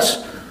parts.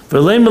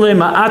 V'leim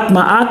ma'at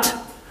ma'at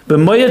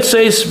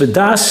b'moyetzeis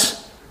v'das,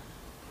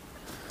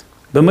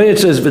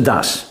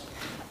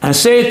 and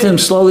say it to him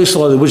slowly,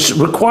 which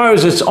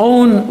requires its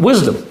own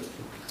wisdom,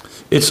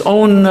 its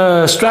own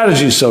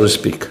strategy, so to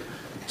speak.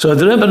 So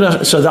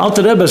the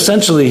Alter Rebbe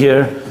essentially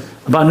here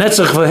about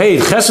Netzach v'Heid,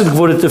 Chesed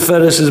Gvurat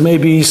Tiferes is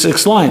maybe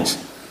 6 lines,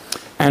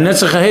 and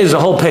Netzach v'Heid is a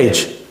whole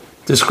page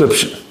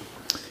description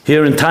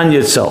here in Tanya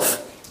itself.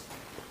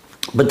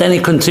 But then he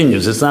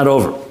continues, it's not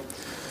over.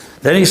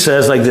 Then he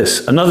says like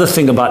this, another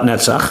thing about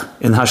Netzach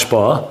in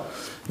Hashpah,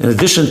 in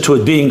addition to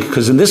it being,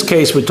 because in this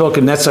case we're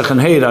talking Netzach and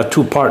Heid are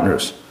 2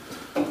 partners.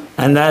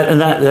 And that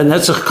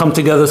Netzach come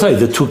together,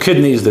 the 2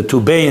 kidneys, the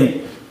 2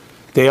 bein,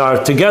 they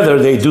are together,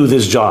 they do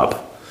this job.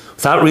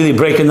 Without really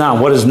breaking down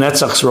what is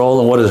Netzach's role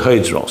and what is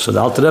Heid's role. So the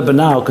Alter Rebbe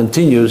now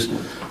continues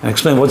and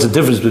explains what's the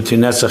difference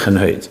between Netzach and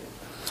Heid.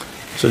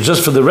 So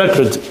just for the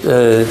record,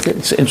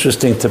 it's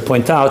interesting to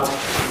point out,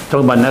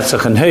 talking about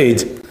Netzach and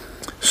Heid,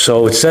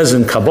 so it says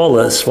in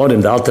Kabbalah,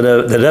 Sforim,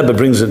 the Rebbe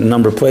brings it in a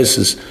number of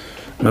places,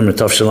 remember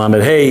Tov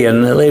Shalamed Hey,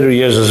 and in later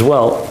years as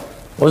well,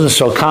 it wasn't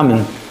so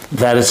common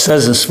that it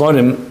says in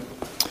Sforim,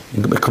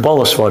 in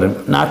Kabbalah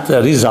Sforim, not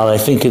Rizal, I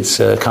think it's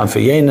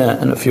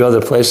Kamfeyena and a few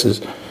other places,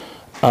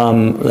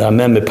 that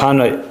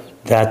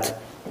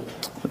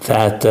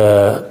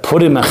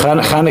Purim and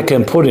Chanukah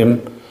and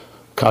Purim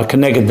are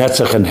connected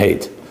Netzach and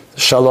Heid.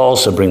 Shala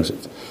also brings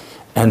it.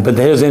 But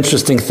here's the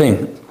interesting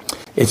thing.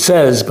 It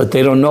says, but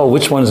they don't know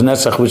which one is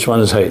Netzach, which one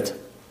is Heid.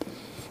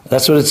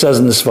 That's what it says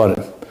in the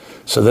Sfarim.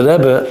 So the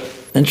Rebbe,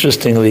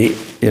 interestingly,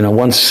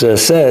 once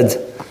said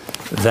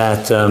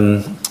that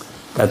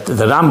that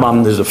the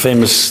Rambam, there's a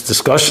famous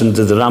discussion,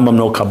 did the Rambam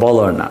know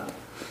Kabbalah or not?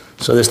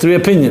 So there's 3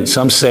 opinions.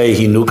 Some say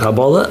he knew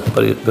Kabbalah,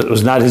 but it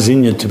was not his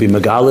inyan to be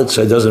Megalit,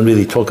 so he doesn't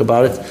really talk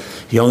about it.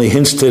 He only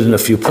hints to it in a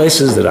few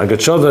places. The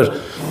Ragachover,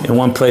 in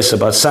one place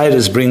about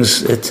Sidus,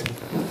 brings it.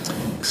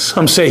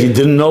 Some say he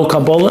didn't know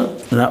Kabbalah,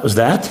 and that was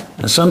that.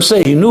 And some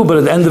say he knew, but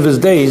at the end of his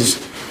days,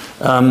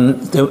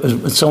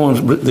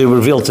 they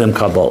revealed to him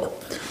Kabbalah.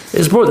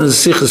 It's important in the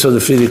Sichos of the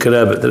Frierdiker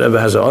Rebbe. The Rebbe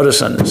has an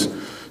Oris on this.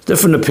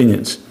 Different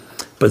opinions.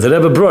 But the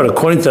Rebbe brought,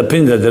 according to the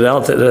opinion that the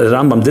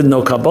Rambam didn't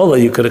know Kabbalah,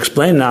 you could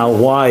explain now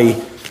why,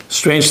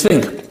 strange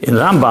thing, in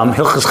Rambam,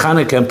 Hilchas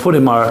Chanukah and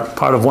Purim are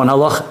part of one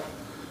halacha.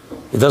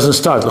 It doesn't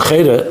start.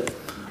 L'cheira,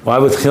 why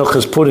would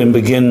Hilchas Purim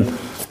begin,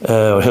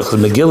 or Hilchas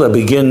Megillah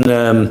begin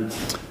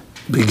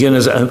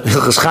as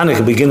Hilchas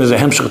Chanukah begin as a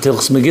Hemshech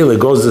Hilchas Megillah? It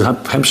goes to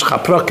Hemshech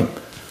HaPrakim.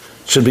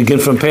 It should begin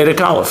from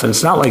Perek Aleph, and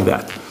it's not like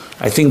that.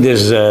 I think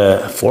there's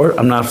 4,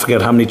 I'm not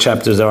forget how many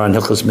chapters there are in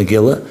Hilchas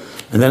Megillah,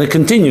 and then it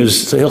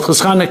continues to Hilchas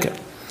Chanukah.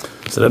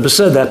 So the Rebbe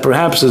said that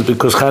perhaps it's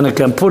because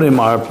Chanukah and Purim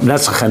are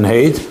Netzach and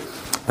Heid,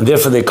 and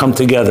therefore they come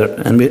together.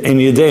 And in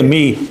Yedei,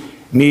 me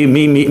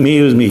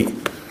is me.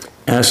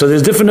 So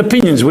there's different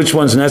opinions which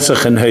one's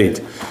Netzach and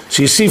Heid.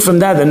 So you see from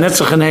that, the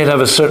Netzach and Heid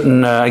have a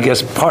certain,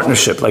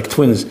 partnership, like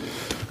twins.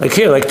 Like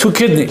here, like 2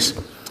 kidneys.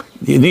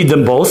 You need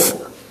them both,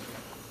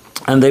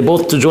 and they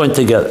both to join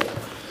together.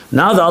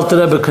 Now the Alter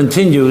Rebbe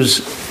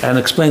continues and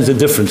explains the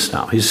difference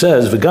now. He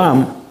says,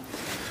 V'gam,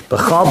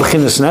 b'chal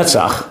b'chinas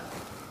Netzach,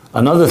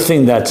 another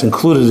thing that's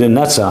included in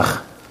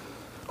Netzach,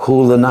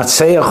 hu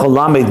l'natseach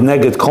olamid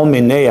neged kol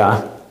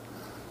mineya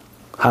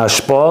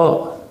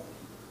ha'ashpa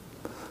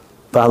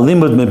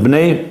v'alimud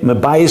mebnei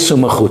mebayis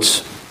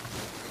u'mechutz.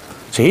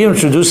 So he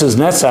introduces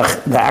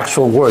Netzach, the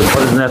actual word. What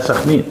does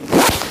Netzach mean?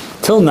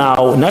 Till now,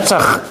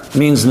 Netzach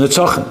means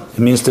Netzachim. It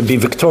means to be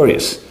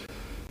victorious,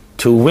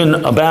 to win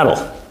a battle.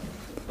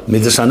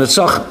 Midas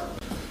HaNetzachim.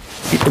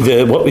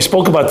 What we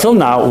spoke about till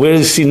now, where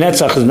you see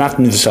Netzach is not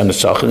Midas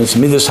HaNetzachim, it's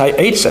Midas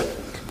HaEitzah.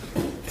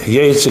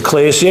 It's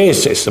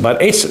about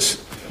eitzes.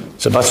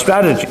 It's about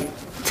strategy,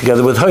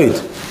 together with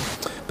Hoid.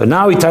 But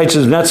now he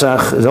teaches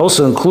Netzach, it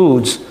also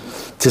includes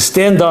to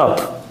stand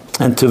up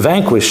and to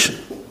vanquish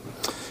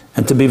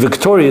and to be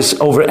victorious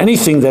over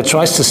anything that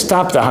tries to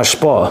stop the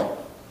hashpah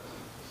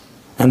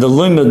and the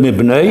limud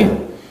mibnei,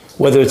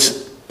 whether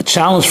it's a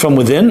challenge from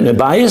within,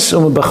 mebayis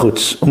or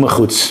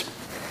mechutz.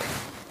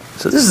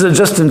 So this is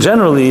just in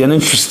generally an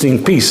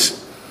interesting piece,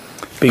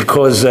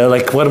 because who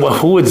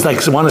would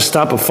want to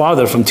stop a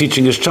father from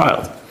teaching his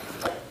child?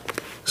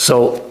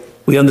 So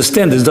we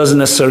understand this doesn't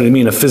necessarily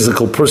mean a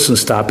physical person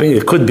stopping.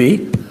 It could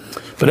be,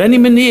 but any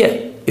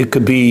maniyah. It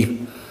could be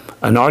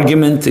an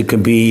argument, it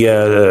could be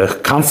a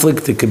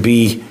conflict, it could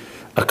be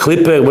a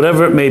klippah,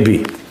 whatever it may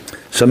be.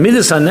 So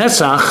Midas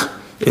HaNetzach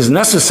is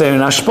necessary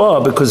in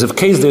Hashpah because in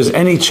case there's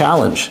any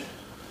challenge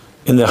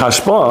in the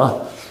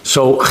Hashpah,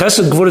 so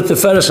Chesed, Gvura,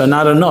 Tiferes are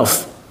not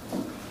enough.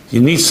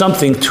 You need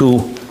something to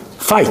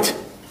fight.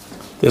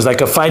 There's like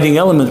a fighting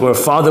element where a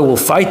father will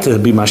fight to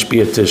be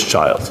mashpiyah to his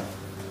child.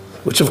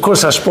 Which of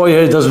course Hashpah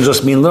here doesn't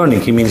just mean learning,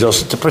 he means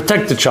also to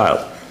protect the child.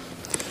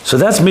 So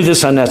that's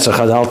Midas HaNetzach,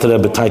 how the Alter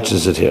Rebbe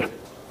teaches it here.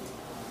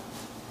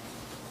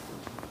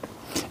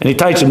 And he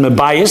teaches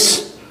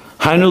Mebayis,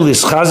 Hainu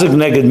Lischazik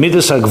Neged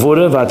Midas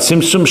HaGvura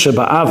V'Atzimtzum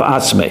Sheba'av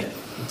Atzmei.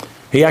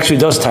 He actually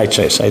does teach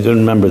this. I didn't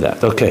remember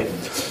that. Okay.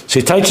 So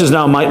he teaches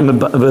now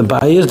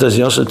Mebayis. Does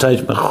he also teach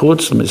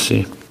Mechutz? Let me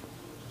see.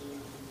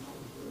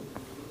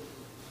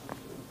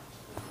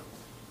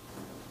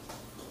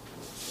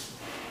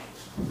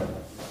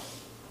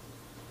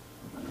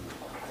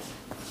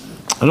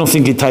 I don't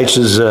think he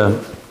teaches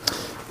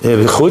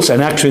Mechutz.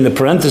 And actually in the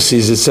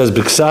parentheses it says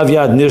B'Ksav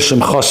Yad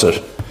Nirsham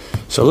Choser.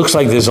 So it looks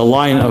like there's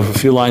a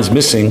few lines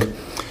missing,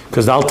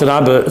 because the Alter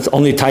Rebbe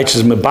only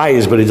teaches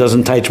Mebayis, but he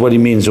doesn't teach what he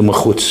means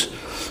Mechutz.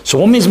 So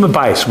what means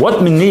Mebayis? What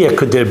miniyah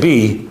could there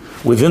be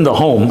within the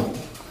home,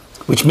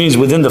 which means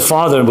within the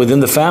father and within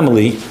the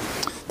family,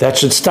 that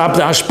should stop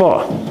the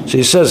hashpah? So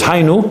he says,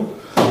 Hainu,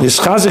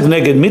 Nischazik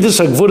neged Midas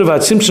HaGvura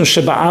v'Atzimtzum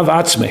sheba'av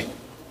atzmei.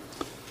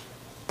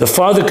 The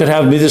father could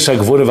have Midas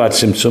HaGvura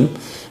v'Atzimtzum,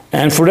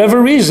 and for whatever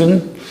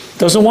reason,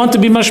 doesn't want to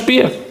be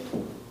mashpiyah.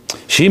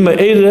 Shima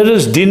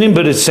eireres dinim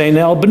b'ritzein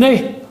al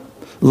b'nei.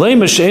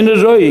 Leima she'ena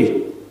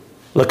roi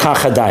l'kach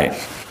hadayim.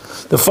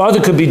 The father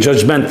could be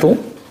judgmental,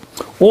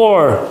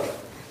 or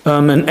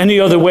in any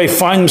other way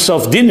find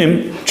himself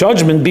dinim,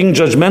 judgment, being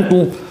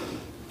judgmental,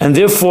 and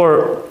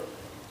therefore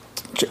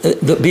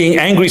being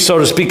angry, so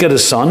to speak, at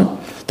his son,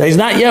 that he's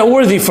not yet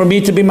worthy for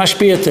me to be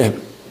mashpiyah to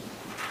him.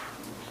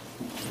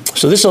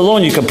 So this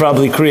alone, you could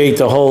probably create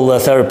a whole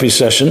therapy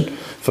session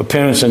for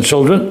parents and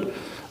children.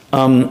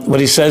 What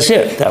he says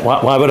here, that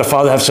why would a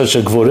father have such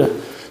a gvura?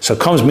 So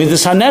comes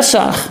Midas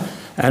HaNetzach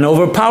and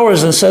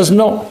overpowers and says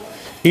no.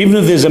 Even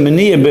if there's a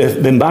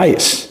maniyah ben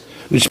bayis,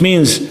 which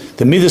means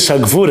the Midas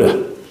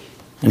HaGvura,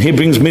 and he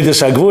brings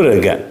Midas HaGvura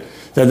again,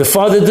 that the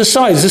father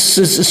decides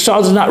this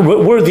child is not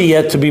worthy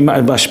yet to be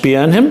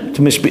mashpiyah on him,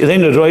 to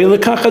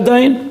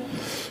mashpiyah.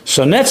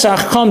 So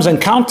Netzach comes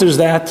and counters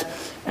that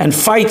and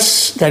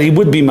fights that he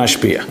would be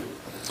mashpiyah.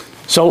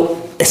 So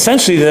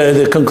essentially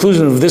the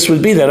conclusion of this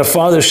would be that a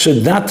father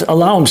should not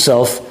allow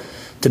himself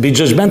to be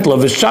judgmental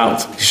of his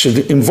child. He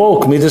should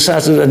invoke Midas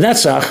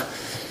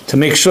HaNetzach to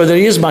make sure that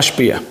he is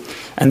mashpiyah.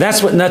 And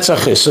that's what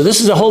Netzach is. So this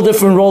is a whole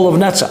different role of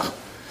Netzach.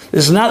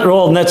 This is not the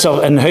role of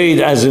Netzach and Heid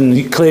as in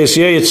Kleis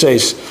Yeh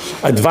says,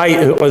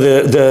 advice, or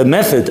the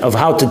method of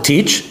how to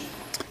teach,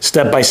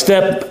 step by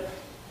step,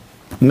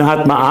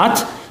 ma'at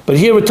ma'at. But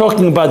here we're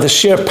talking about the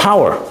sheer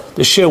power,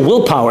 the sheer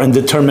willpower and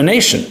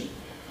determination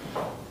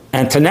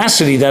and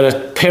tenacity that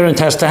a parent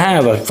has to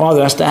have, a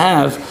father has to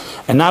have,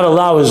 and not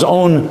allow his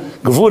own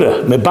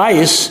gevura,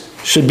 mebayis,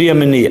 should be a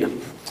maniyah.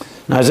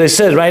 Now, as I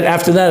said, right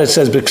after that, it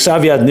says,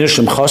 B'ksav yad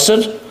nirsham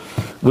choser,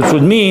 which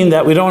would mean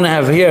that we don't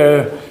have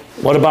here,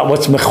 what about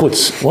what's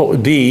mechutz? What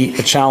would be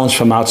a challenge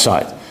from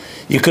outside?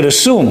 You could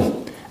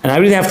assume, and I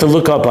really have to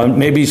look up on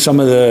maybe some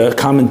of the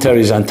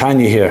commentaries on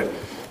Tanya here,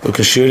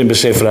 because Shiurim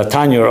b'Sefer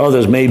Tanya or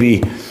others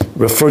maybe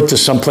refer to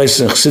some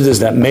places in Chassidus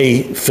that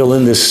may fill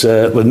in this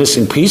with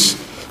missing piece.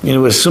 You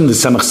know, we assume that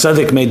Tzemach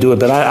Tzedek may do it,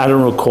 but I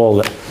don't recall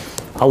that.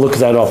 I'll look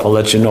that up. I'll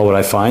let you know what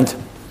I find.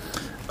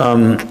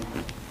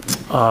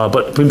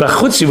 But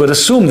B'chutz, you would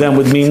assume then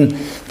would mean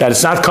that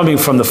it's not coming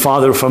from the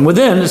father from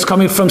within, it's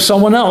coming from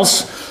someone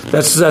else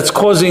that's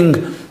causing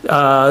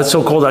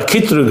so-called a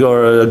kitrug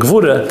or a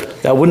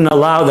gvura that wouldn't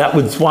allow, that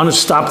would want to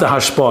stop the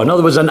hashpah. In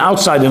other words, an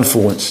outside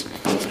influence.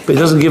 But he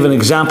doesn't give an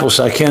example,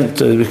 so we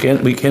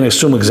can't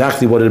assume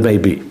exactly what it may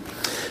be.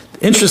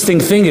 The interesting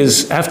thing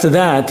is, after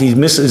that, he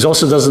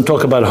also doesn't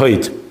talk about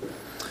hoid.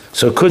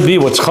 So it could be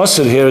what's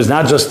chassid here is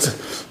not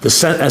just the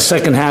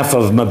second half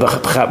of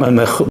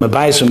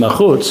Mebayis and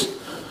Mechutz,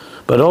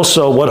 but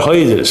also what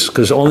Hoid is,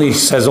 because only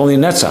says only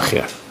Netzach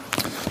here.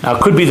 Now,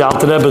 it could be the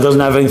Alter Rebbe doesn't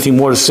have anything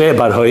more to say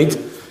about Hoid.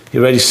 He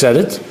already said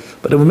it.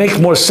 But it would make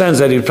more sense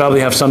that he'd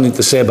probably have something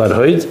to say about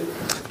Hoid,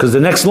 because the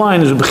next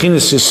line is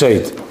B'chinas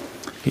Yesod.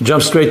 He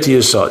jumps straight to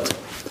Yesod.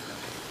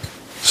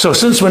 So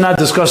since we're not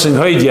discussing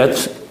Hoid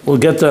yet, we'll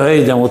get to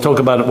Hoid and we'll talk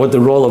about what the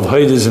role of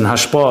Hoid is in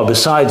Hashpah,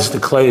 besides the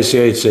Kleyes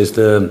Yetzes,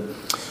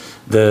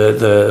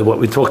 the what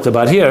we talked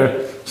about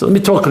here. So let me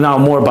talk now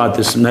more about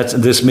this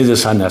Midas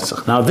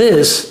HaNetzach. Now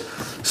this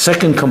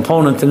second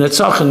component in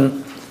Netzach,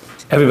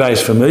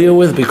 everybody's familiar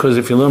with, because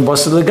if you learn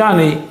Basar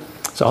Legani,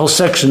 it's a whole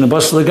section of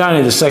Basar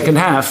Legani, the second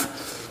half,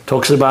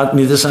 talks about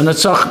Midas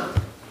HaNetzach.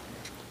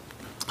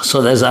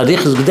 So there's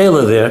Arichas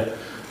Gdela there.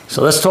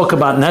 So let's talk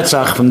about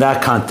Netzach from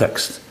that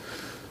context.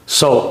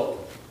 So,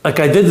 like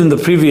I did in the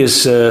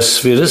previous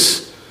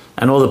Sefiros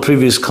and all the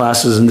previous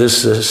classes in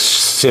this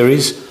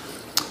series,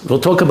 we'll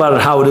talk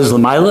about how it is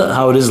L'mayla,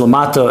 how it is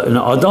L'mata in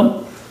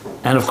Adam,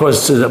 and of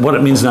course what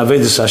it means in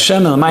Avedis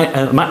Hashem, and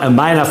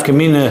Mayin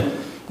Afkamina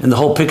in the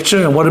whole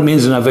picture, and what it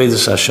means in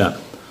Avedis Hashem.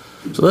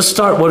 So let's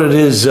start what it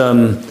is,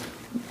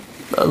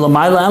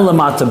 L'mayla and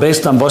L'mata,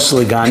 based on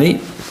Basar Legani,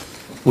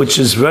 which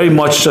is very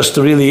much just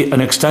really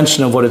an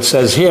extension of what it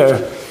says here.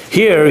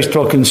 Here he's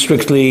talking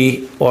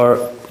strictly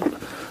or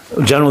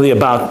generally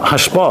about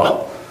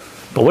Hashpah.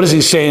 But what does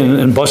he say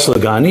in Basar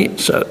Legani?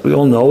 So we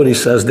all know what he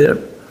says there.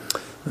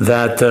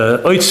 That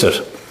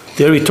Oitzer,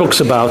 there he talks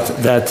about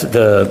that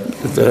the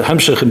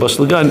Hemshech in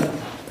Basar Legani,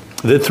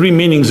 the three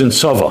meanings in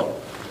Sova.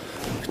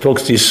 He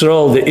talks to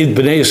Yisrael, the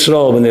Bnei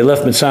Yisrael, when they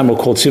left Mitzrayim, were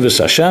called Tzivos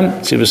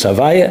Hashem, Tzivos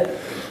Havaya,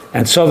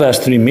 and Sova has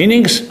three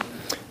meanings.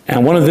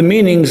 And one of the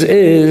meanings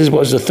is,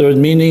 what's the third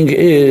meaning,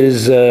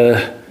 is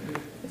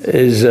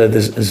there's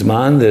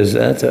Zman, there's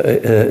that,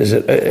 is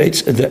it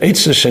the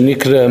Eitzer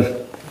Shenikra,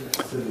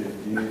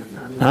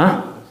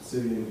 huh?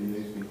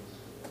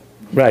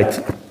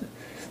 Right,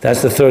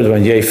 that's the third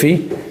one,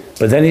 Yefi.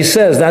 But then he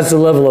says that's the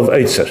level of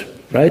Eitzer,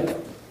 right?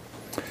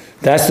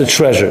 That's the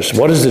treasures.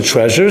 What is the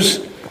treasures?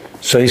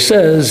 So he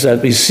says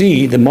that we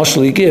see, the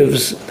mashal he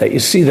gives, that you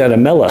see that a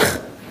melech,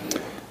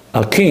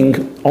 a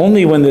king,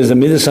 only when there's a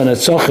Midas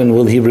HaNetzach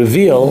will he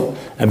reveal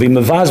and be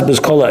mevazbez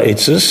kol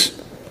ha'eitzes.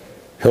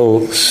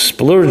 He'll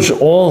splurge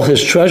all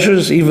his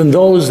treasures, even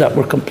those that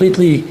were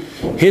completely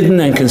hidden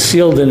and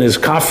concealed in his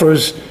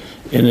coffers,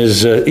 in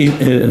his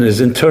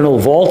internal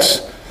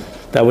vaults,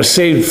 that were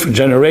saved for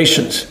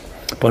generations.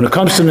 But when it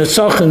comes to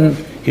Netzach,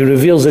 he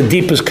reveals the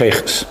deepest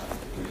keiches.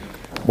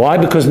 Why?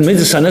 Because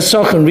Midas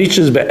HaNetzach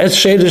reaches be'etz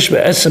shedish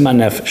be'etzem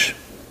HaNefesh.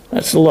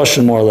 That's the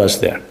lashon more or less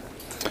there.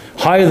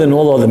 Higher than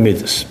all other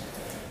midas.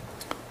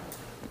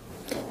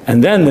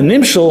 And then the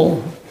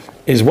nimshal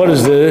is what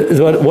is the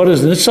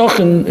Netzach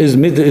is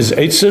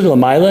Eitzer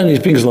L'mayla, and he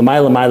speaks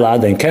L'mayla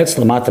Aden Ketz,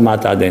 L'mata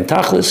Mata Aden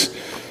Tachlis,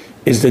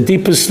 is the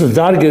deepest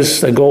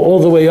dargis that go all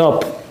the way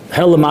up,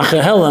 Hel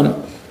Macha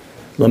Helam,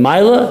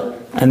 L'mayla,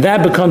 and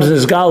that becomes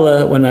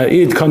Nizgala when a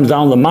Eid comes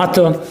down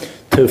L'mata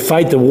to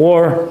fight the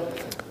war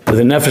with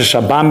the Nefesh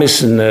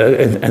Habamis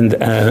and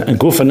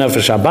Gufa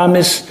Nefesh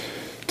Habamis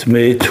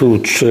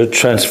to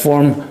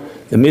transform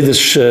the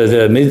Midas,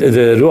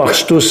 the Ruach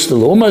Shtus to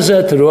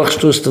L'umazet, the Ruach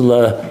Shtus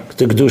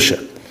to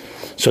Kedusha.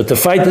 So to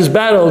fight this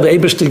battle, the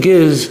Eibishter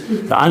gives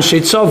the Anshe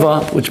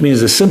Tzova, which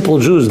means the simple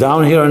Jews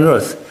down here on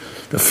earth,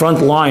 the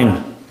front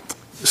line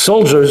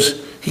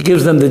soldiers, he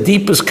gives them the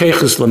deepest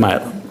Keiches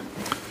L'mayla.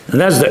 And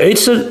that's the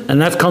Eitzer,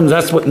 and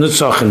that's what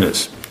Netzach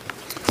is.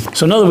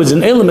 So in other words,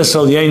 in Elam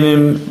Esal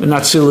Yenim, in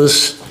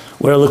Atzilus,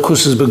 where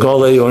Lakus is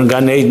Begole, or in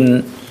Gan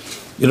Eden,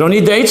 you don't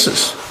need the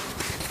Eitzers,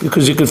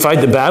 because you can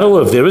fight the battle,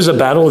 or if there is a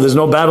battle, or there's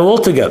no battle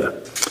altogether.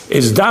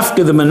 It's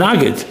Dafka the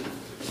Menagid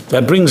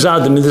that brings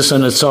out the Midas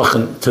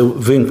HaNetzach to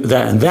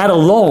that, and that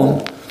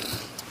alone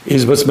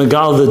is what's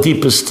Megal, the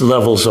deepest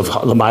levels of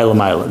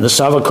L'mayla. And the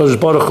Sava Kodesh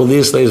Baruch Hu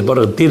Liyis Leis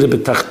Baruch Dira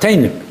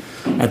B'Tachtenim,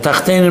 and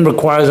Tachtenim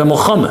requires a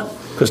Mulchama,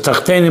 because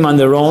Tachtenim on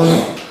their own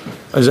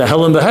is a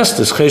Helen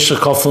Behestis, Cheshach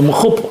Kofel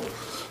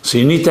Mechupel. So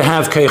you need to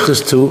have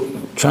Keiches to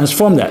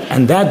transform that,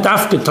 and that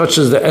Dafka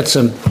touches the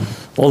Etzem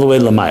all the way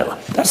to L'mayla.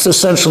 That's the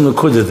essential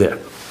Nukudah there.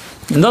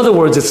 In other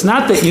words, it's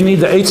not that you need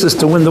the Eitzes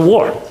to win the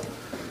war.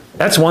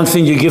 That's one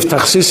thing. You give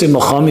Tachsisi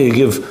Mochami, you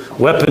give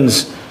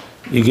weapons,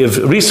 you give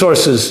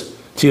resources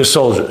to your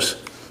soldiers.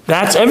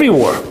 That's every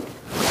war.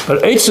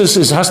 But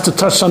Eitzes has to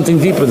touch something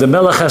deeper. The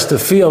Melech has to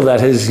feel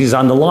that he's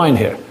on the line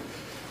here.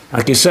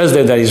 Like he says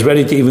there, that he's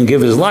ready to even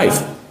give his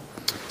life.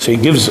 So he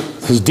gives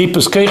his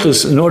deepest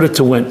keiches in order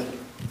to win.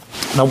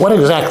 Now what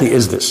exactly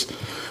is this?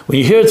 When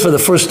you hear it for the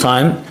first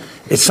time,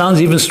 it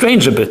sounds even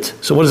strange a bit.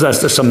 So what is that?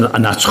 There's some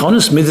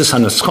anatzchonis, midas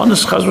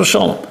anatzchonis, chaz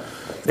v'sholom.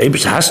 The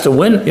Eibush has to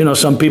win. You know,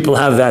 some people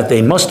have that.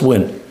 They must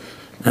win.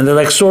 And they're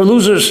like sore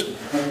losers.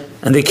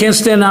 And they can't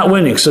stand not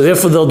winning. So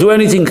therefore, they'll do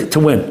anything to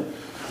win.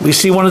 We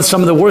see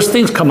some of the worst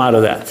things come out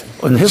of that.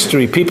 In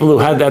history, people who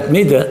had that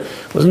midah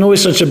wasn't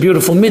always such a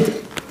beautiful midah.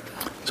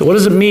 So what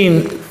does it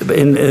mean?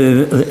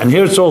 And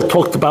here it's all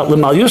talked about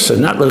l'mal yusa,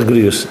 not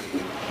l'gri yusa.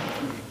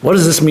 What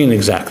does this mean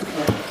exactly?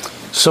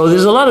 So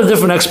there's a lot of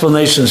different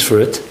explanations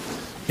for it.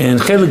 In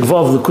Chelik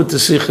Vov L'Kutei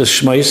Sichos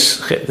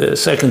Shmos, the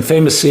second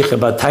famous sikh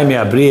about Taimei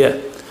Abriya.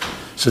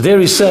 So there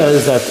he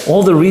says that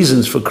all the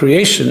reasons for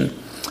creation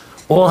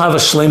all have a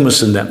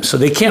shleimus in them. So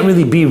they can't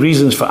really be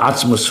reasons for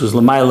atzmus, who's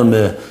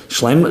l'mayla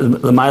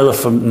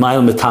from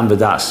l'mayla metam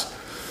v'das.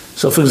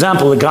 So for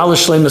example, the Gala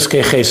Shleimus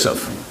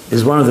Kechesov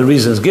is one of the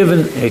reasons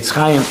given, Eitz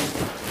Chaim,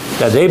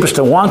 that the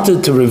Eibishter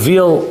wanted to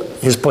reveal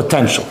his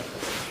potential.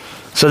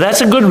 So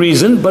that's a good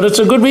reason, but it's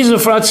a good reason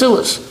for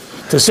Atzilus.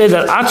 To say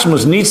that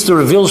Atzmus needs to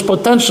reveal his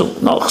potential.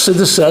 No,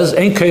 Chassidus says,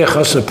 Ein Kayach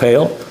Chaser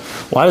Peil.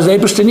 Why does the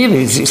Eibishter need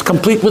it? He's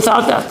complete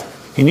without that.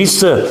 He needs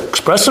to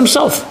express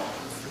himself.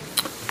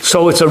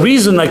 So it's a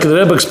reason, like the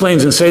Rebbe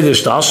explains in Seder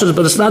Shtalshus,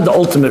 but it's not the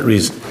ultimate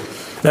reason.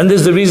 Then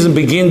there's the reason,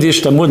 begin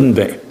Dishtamudin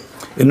Bey,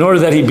 in order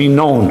that he be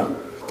known,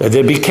 that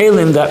there be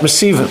Kalim that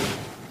receive him.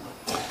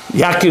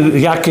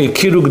 Yakir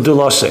Kirug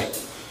Dulose.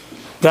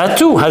 That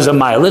too has a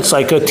mile. It's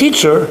like a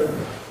teacher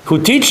who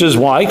teaches.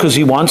 Why? Because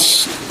he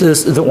wants the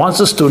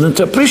student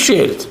to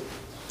appreciate it.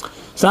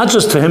 It's not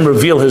just to him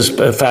reveal his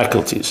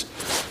faculties.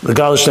 But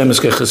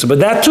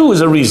that too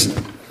is a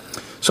reason.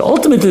 So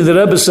ultimately the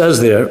Rebbe says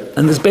there,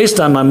 and it's based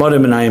on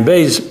Maimorim and Ayin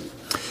Beis,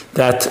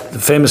 that the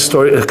famous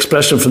story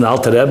expression from the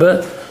Alter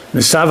Rebbe,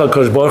 Nisava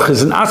Kosh Baruch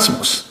is an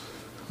Atzmos.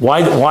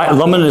 Why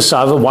Lama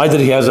Nisava, why did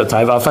he have a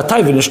taiva?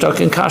 Afatayv Nishtak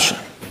in Kasha.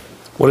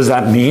 What does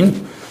that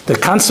mean? The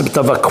concept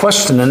of a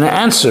question and an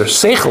answer,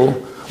 Seichel,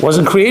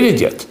 wasn't created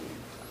yet.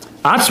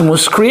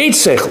 Atzmus creates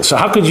Seichel. So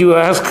how could you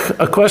ask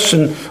a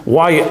question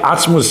why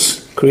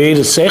Atzmus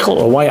created Seichel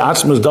or why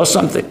Atzmus does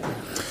something?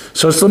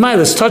 So it's Lamai,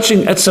 it's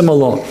touching Etzem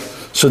alone.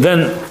 So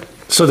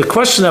the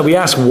question that we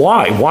ask,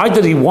 why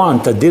did he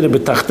want Adira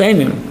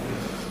B'Tachtenim?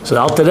 So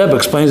the Alter Rebbe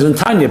explains in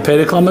Tanya,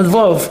 Perek Lamed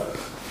Vov,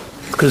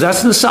 because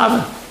that's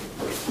Nesava.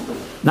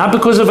 Not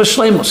because of a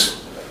Shleimus.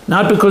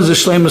 Not because the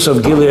shleimus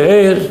of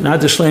Gilead,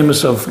 not the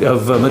shleimus of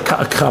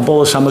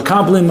Kabbalas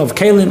HaMakablim, of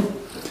Kalim.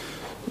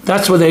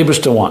 That's what the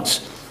Eibishter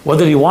wants. What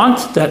did he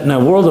want? That in a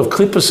world of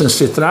Klippas and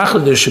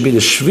Sitracha, there should be the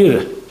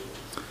Shvira.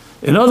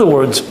 In other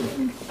words,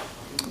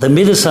 the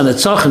Midas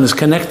HaNetzach is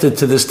connected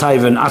to this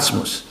Taiva and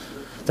Atzmus.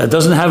 That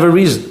doesn't have a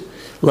reason.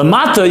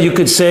 Lamata, you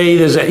could say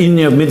there's an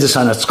Inya of Midas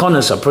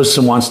HaNetzchonis, a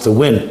person wants to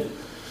win,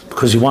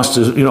 because he wants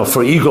to,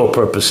 for ego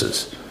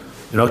purposes.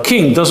 A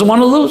king doesn't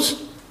want to lose.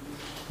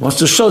 Wants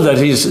to show that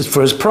he's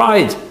for his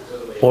pride,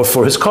 or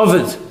for his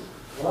covet,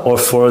 or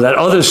for that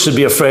others should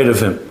be afraid of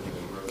him.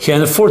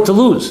 Can't afford to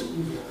lose.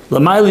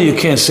 Lamaili, you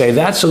can't say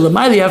that. So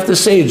Lamaili, you have to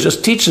say it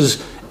just touches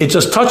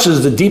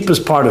the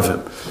deepest part of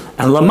him.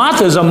 And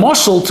Lamata is a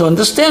muscle to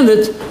understand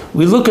it.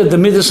 We look at the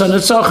Midas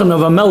HaNetzachim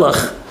of a melech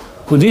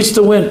who needs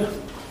to win.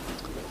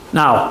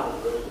 Now,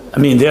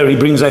 there he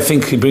brings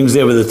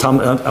there with the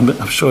Talmud,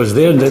 I'm sure it's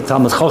there, the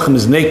Talmud Chacham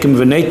is Nekim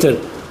V'Neter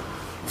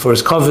for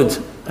his covet.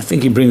 I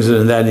think he brings it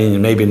in that in,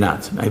 maybe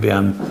not. Maybe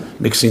I'm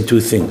mixing two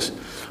things.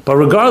 But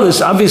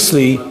regardless,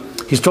 obviously,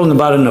 he's talking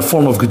about it in a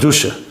form of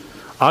Kedusha.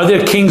 Are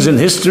there kings in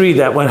history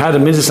that had a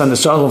Midas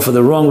HaNetzachim for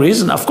the wrong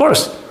reason? Of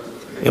course.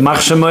 Yamach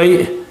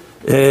Shemai,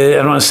 I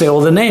don't want to say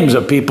all the names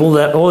of people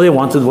that all they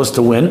wanted was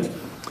to win.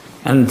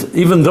 And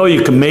even though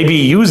you can maybe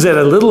use that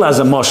a little as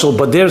a mashal,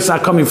 but there it's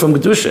not coming from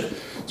Kedusha.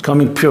 It's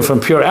coming from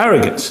pure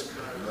arrogance.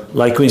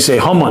 Like when you say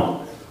Haman,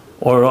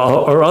 or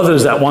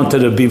others that wanted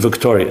to be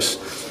victorious.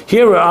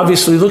 Here we're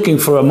obviously looking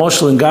for a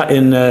moshel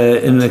in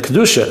the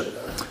Kedusha,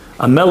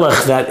 a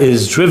melech that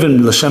is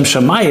driven l'shem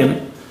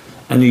shamayim,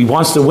 and he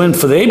wants to win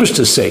for the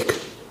Eibishter's sake.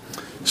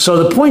 So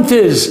the point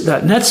is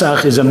that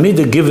Netzach is a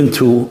midah given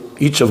to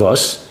each of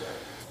us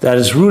that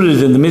is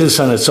rooted in the midas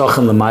HaNetzach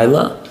and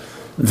l'mayla,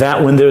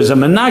 that when there's a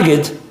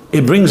menagid,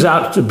 it brings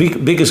out the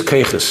biggest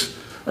keiches.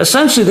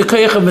 Essentially the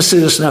keich of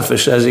Mesiras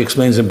Nefesh, as he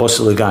explains in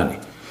Bosel Legani,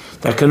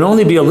 that can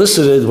only be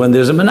elicited when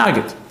there's a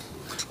menagid.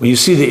 When you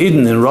see the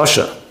Eden in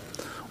Russia,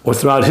 or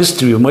throughout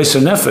history of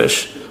Meiser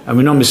Nefesh, and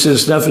we know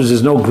Mesiras Nefesh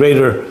is no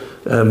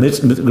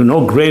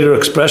greater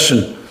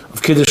expression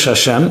of Kiddush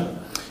Hashem,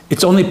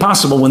 it's only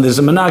possible when there's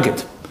a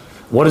menagid.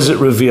 What does it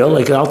reveal?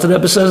 Like Alter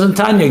Rebbe says in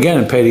Tanya, again,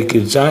 in Perek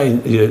Yud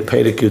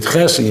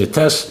Ches and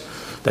Yates,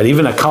 that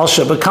even a Kal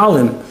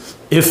Shebakalim,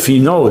 if he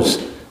knows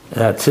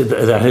that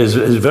his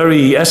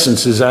very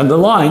essence is on the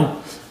line,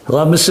 he'll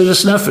have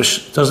Mesiras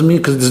Nefesh. Doesn't mean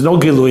because there's no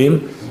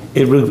Giluyim,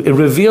 it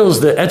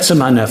reveals the Etzem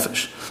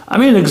HaNefesh.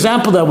 An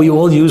example that we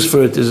all use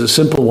for it is a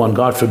simple one.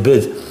 God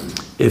forbid,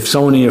 if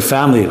someone in your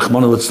family, is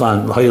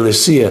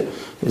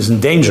in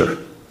danger,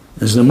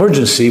 there's an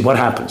emergency, what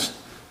happens?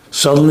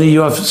 Suddenly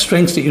you have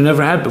strengths that you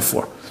never had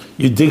before.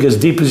 You dig as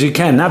deep as you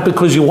can, not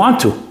because you want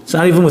to. It's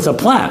not even with a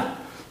plan.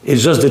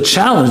 It's just the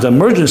challenge, the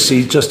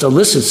emergency just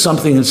elicits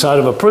something inside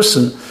of a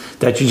person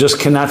that you just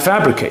cannot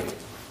fabricate.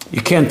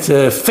 You can't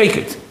fake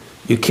it.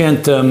 You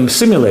can't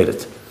simulate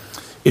it.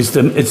 It's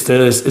the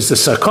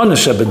sakana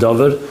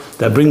shebedover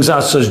that brings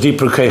out such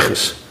deeper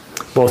keiches,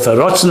 both a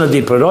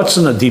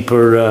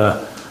deeper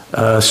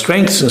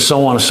strengths, and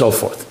so on and so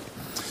forth.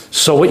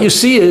 So what you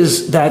see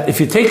is that if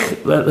you take,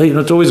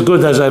 it's always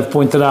good, as I've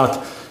pointed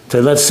out,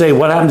 to let's say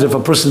what happens if a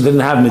person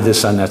didn't have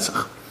Midas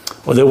HaNetzach,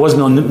 or there was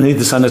no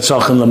Midas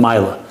HaNetzach in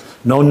Lamaila,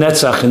 no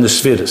Netzach in the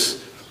Sefiros.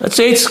 Let's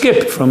say it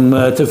skipped from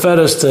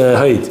Teferes to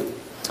Haid,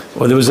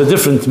 or there was a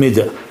different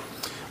midah.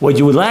 What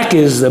you would lack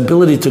is the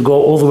ability to go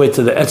all the way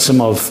to the etzem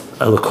of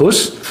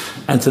Elokus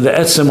and to the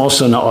etzem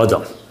also na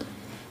Adam.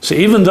 So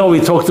even though we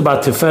talked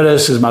about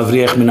Teferes is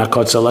Mavriach min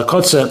HaKotza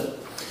LaKotza,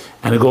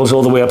 and it goes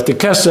all the way up to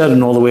Keser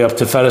and all the way up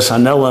to Teferes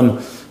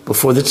HaNelam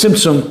before the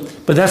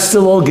Tzimtzum, but that's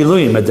still all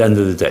Giluyim at the end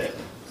of the day.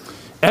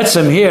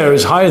 Etzem here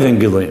is higher than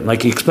Giluyim,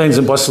 like he explains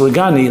in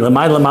Basaligani,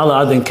 Lamai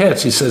Lamala Aden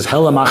Ketz, he says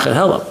Helam Acha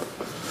Helam.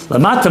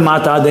 Lamata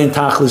Mata Aden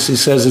Tachlis, he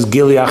says, is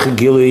Gili Acha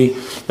Gili,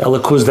 the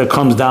Elikuz that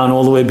comes down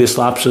all the way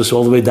Bislapsus,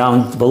 all the way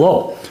down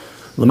below.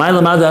 Lamai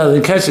Lamada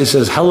Aden Ketz, he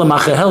says Helam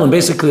Acha Helam,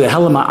 basically the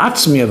Helam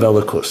Atzmi of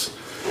Elikuz.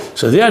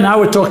 So there now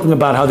we're talking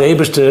about how the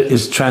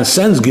Eibishter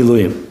transcends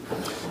Giluyim.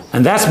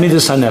 And that's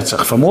Midas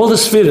HaNetzach. From all the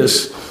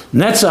Sefiros,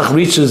 Netzach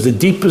reaches the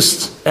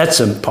deepest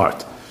Etzem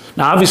part.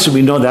 Now obviously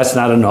we know that's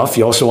not enough.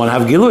 You also want to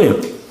have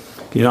Giluyim.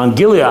 You know, on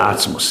Gilia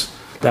Atzmus.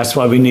 That's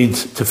why we need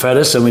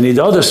Teferes and we need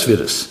other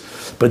Sefiros.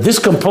 But this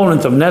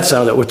component of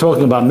Netzach that we're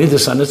talking about,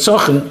 Midas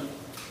HaNetzachin,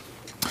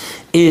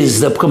 is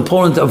the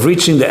component of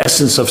reaching the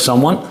essence of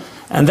someone.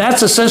 And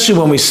that's essentially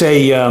when we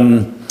say,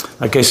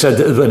 like I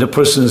said, when a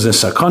person is in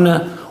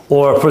sakana,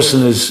 or a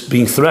person is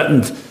being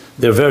threatened,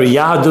 they're very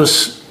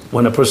yahadus.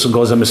 When a person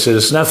goes on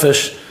Mesiras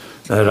Nefesh,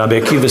 Rabbi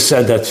Akiva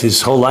said that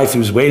his whole life he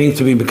was waiting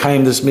to be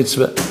Mekayim this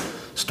mitzvah.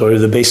 Story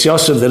of the Beis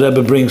Yosef that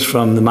Rebbe brings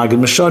from the Magid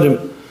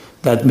Meshorim,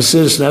 that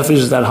Mesiras Nefesh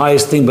is that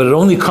highest thing, but it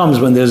only comes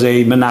when there's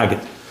a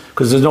menagid,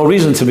 because there's no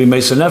reason to be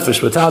Mesiras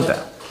Nefesh without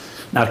that.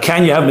 Now,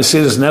 can you have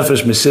Mesiras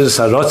Nefesh, Mesiras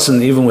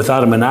HaRotzen, even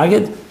without a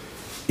menagid?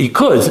 You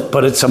could,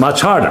 but it's a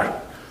much harder.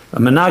 A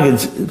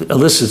menagid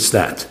elicits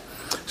that.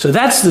 So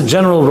that's the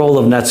general role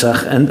of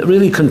Netzach, and it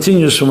really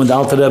continues from what the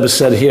Alter Rebbe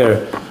said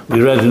here.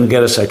 We read in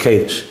Geras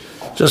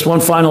HaKedesh. Just one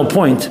final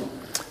point.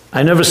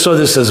 I never saw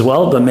this as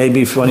well, but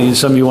maybe if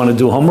some of you want to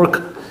do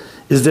homework.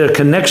 Is there a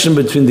connection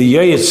between the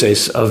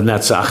Yoyetzes of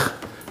Netzach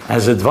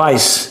as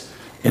advice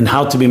in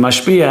how to be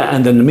Mashpia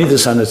and the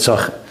Midas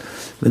HaNetzach?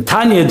 In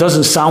Tanya, it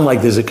doesn't sound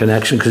like there's a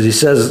connection because he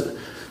says,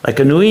 like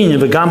a Nuin,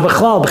 V'gam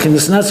B'chlal,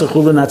 B'chinas Netzach,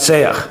 Hula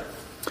Natseach.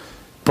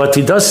 But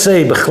he does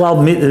say,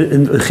 B'chlal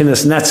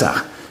B'chinas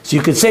Netzach. So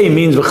you could say it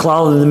means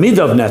B'chlal in the mid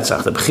of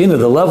Netzach, the B'china,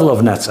 the level of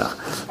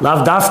Netzach.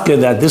 Lav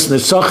Dafke, that this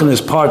Netzachin is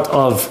part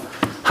of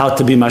how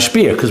to be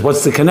Mashpia, because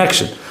what's the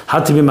connection? How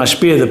to be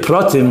Mashpia, the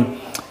Protim,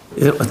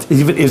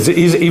 even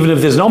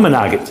if there's no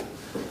Menagid.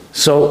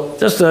 So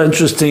just an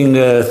interesting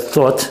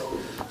thought.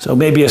 So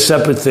maybe a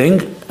separate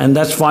thing, and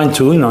that's fine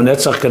too. You know,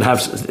 Netzach can have,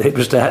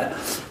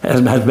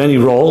 has many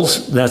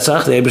roles.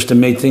 Netzach, the Eibishter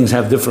made things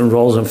have different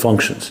roles and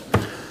functions.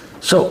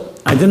 So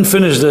I didn't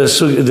finish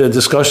the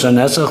discussion on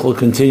Netzach. We'll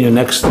continue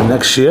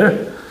next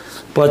year,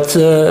 but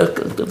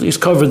at least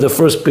covered the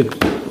first big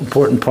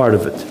important part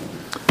of it.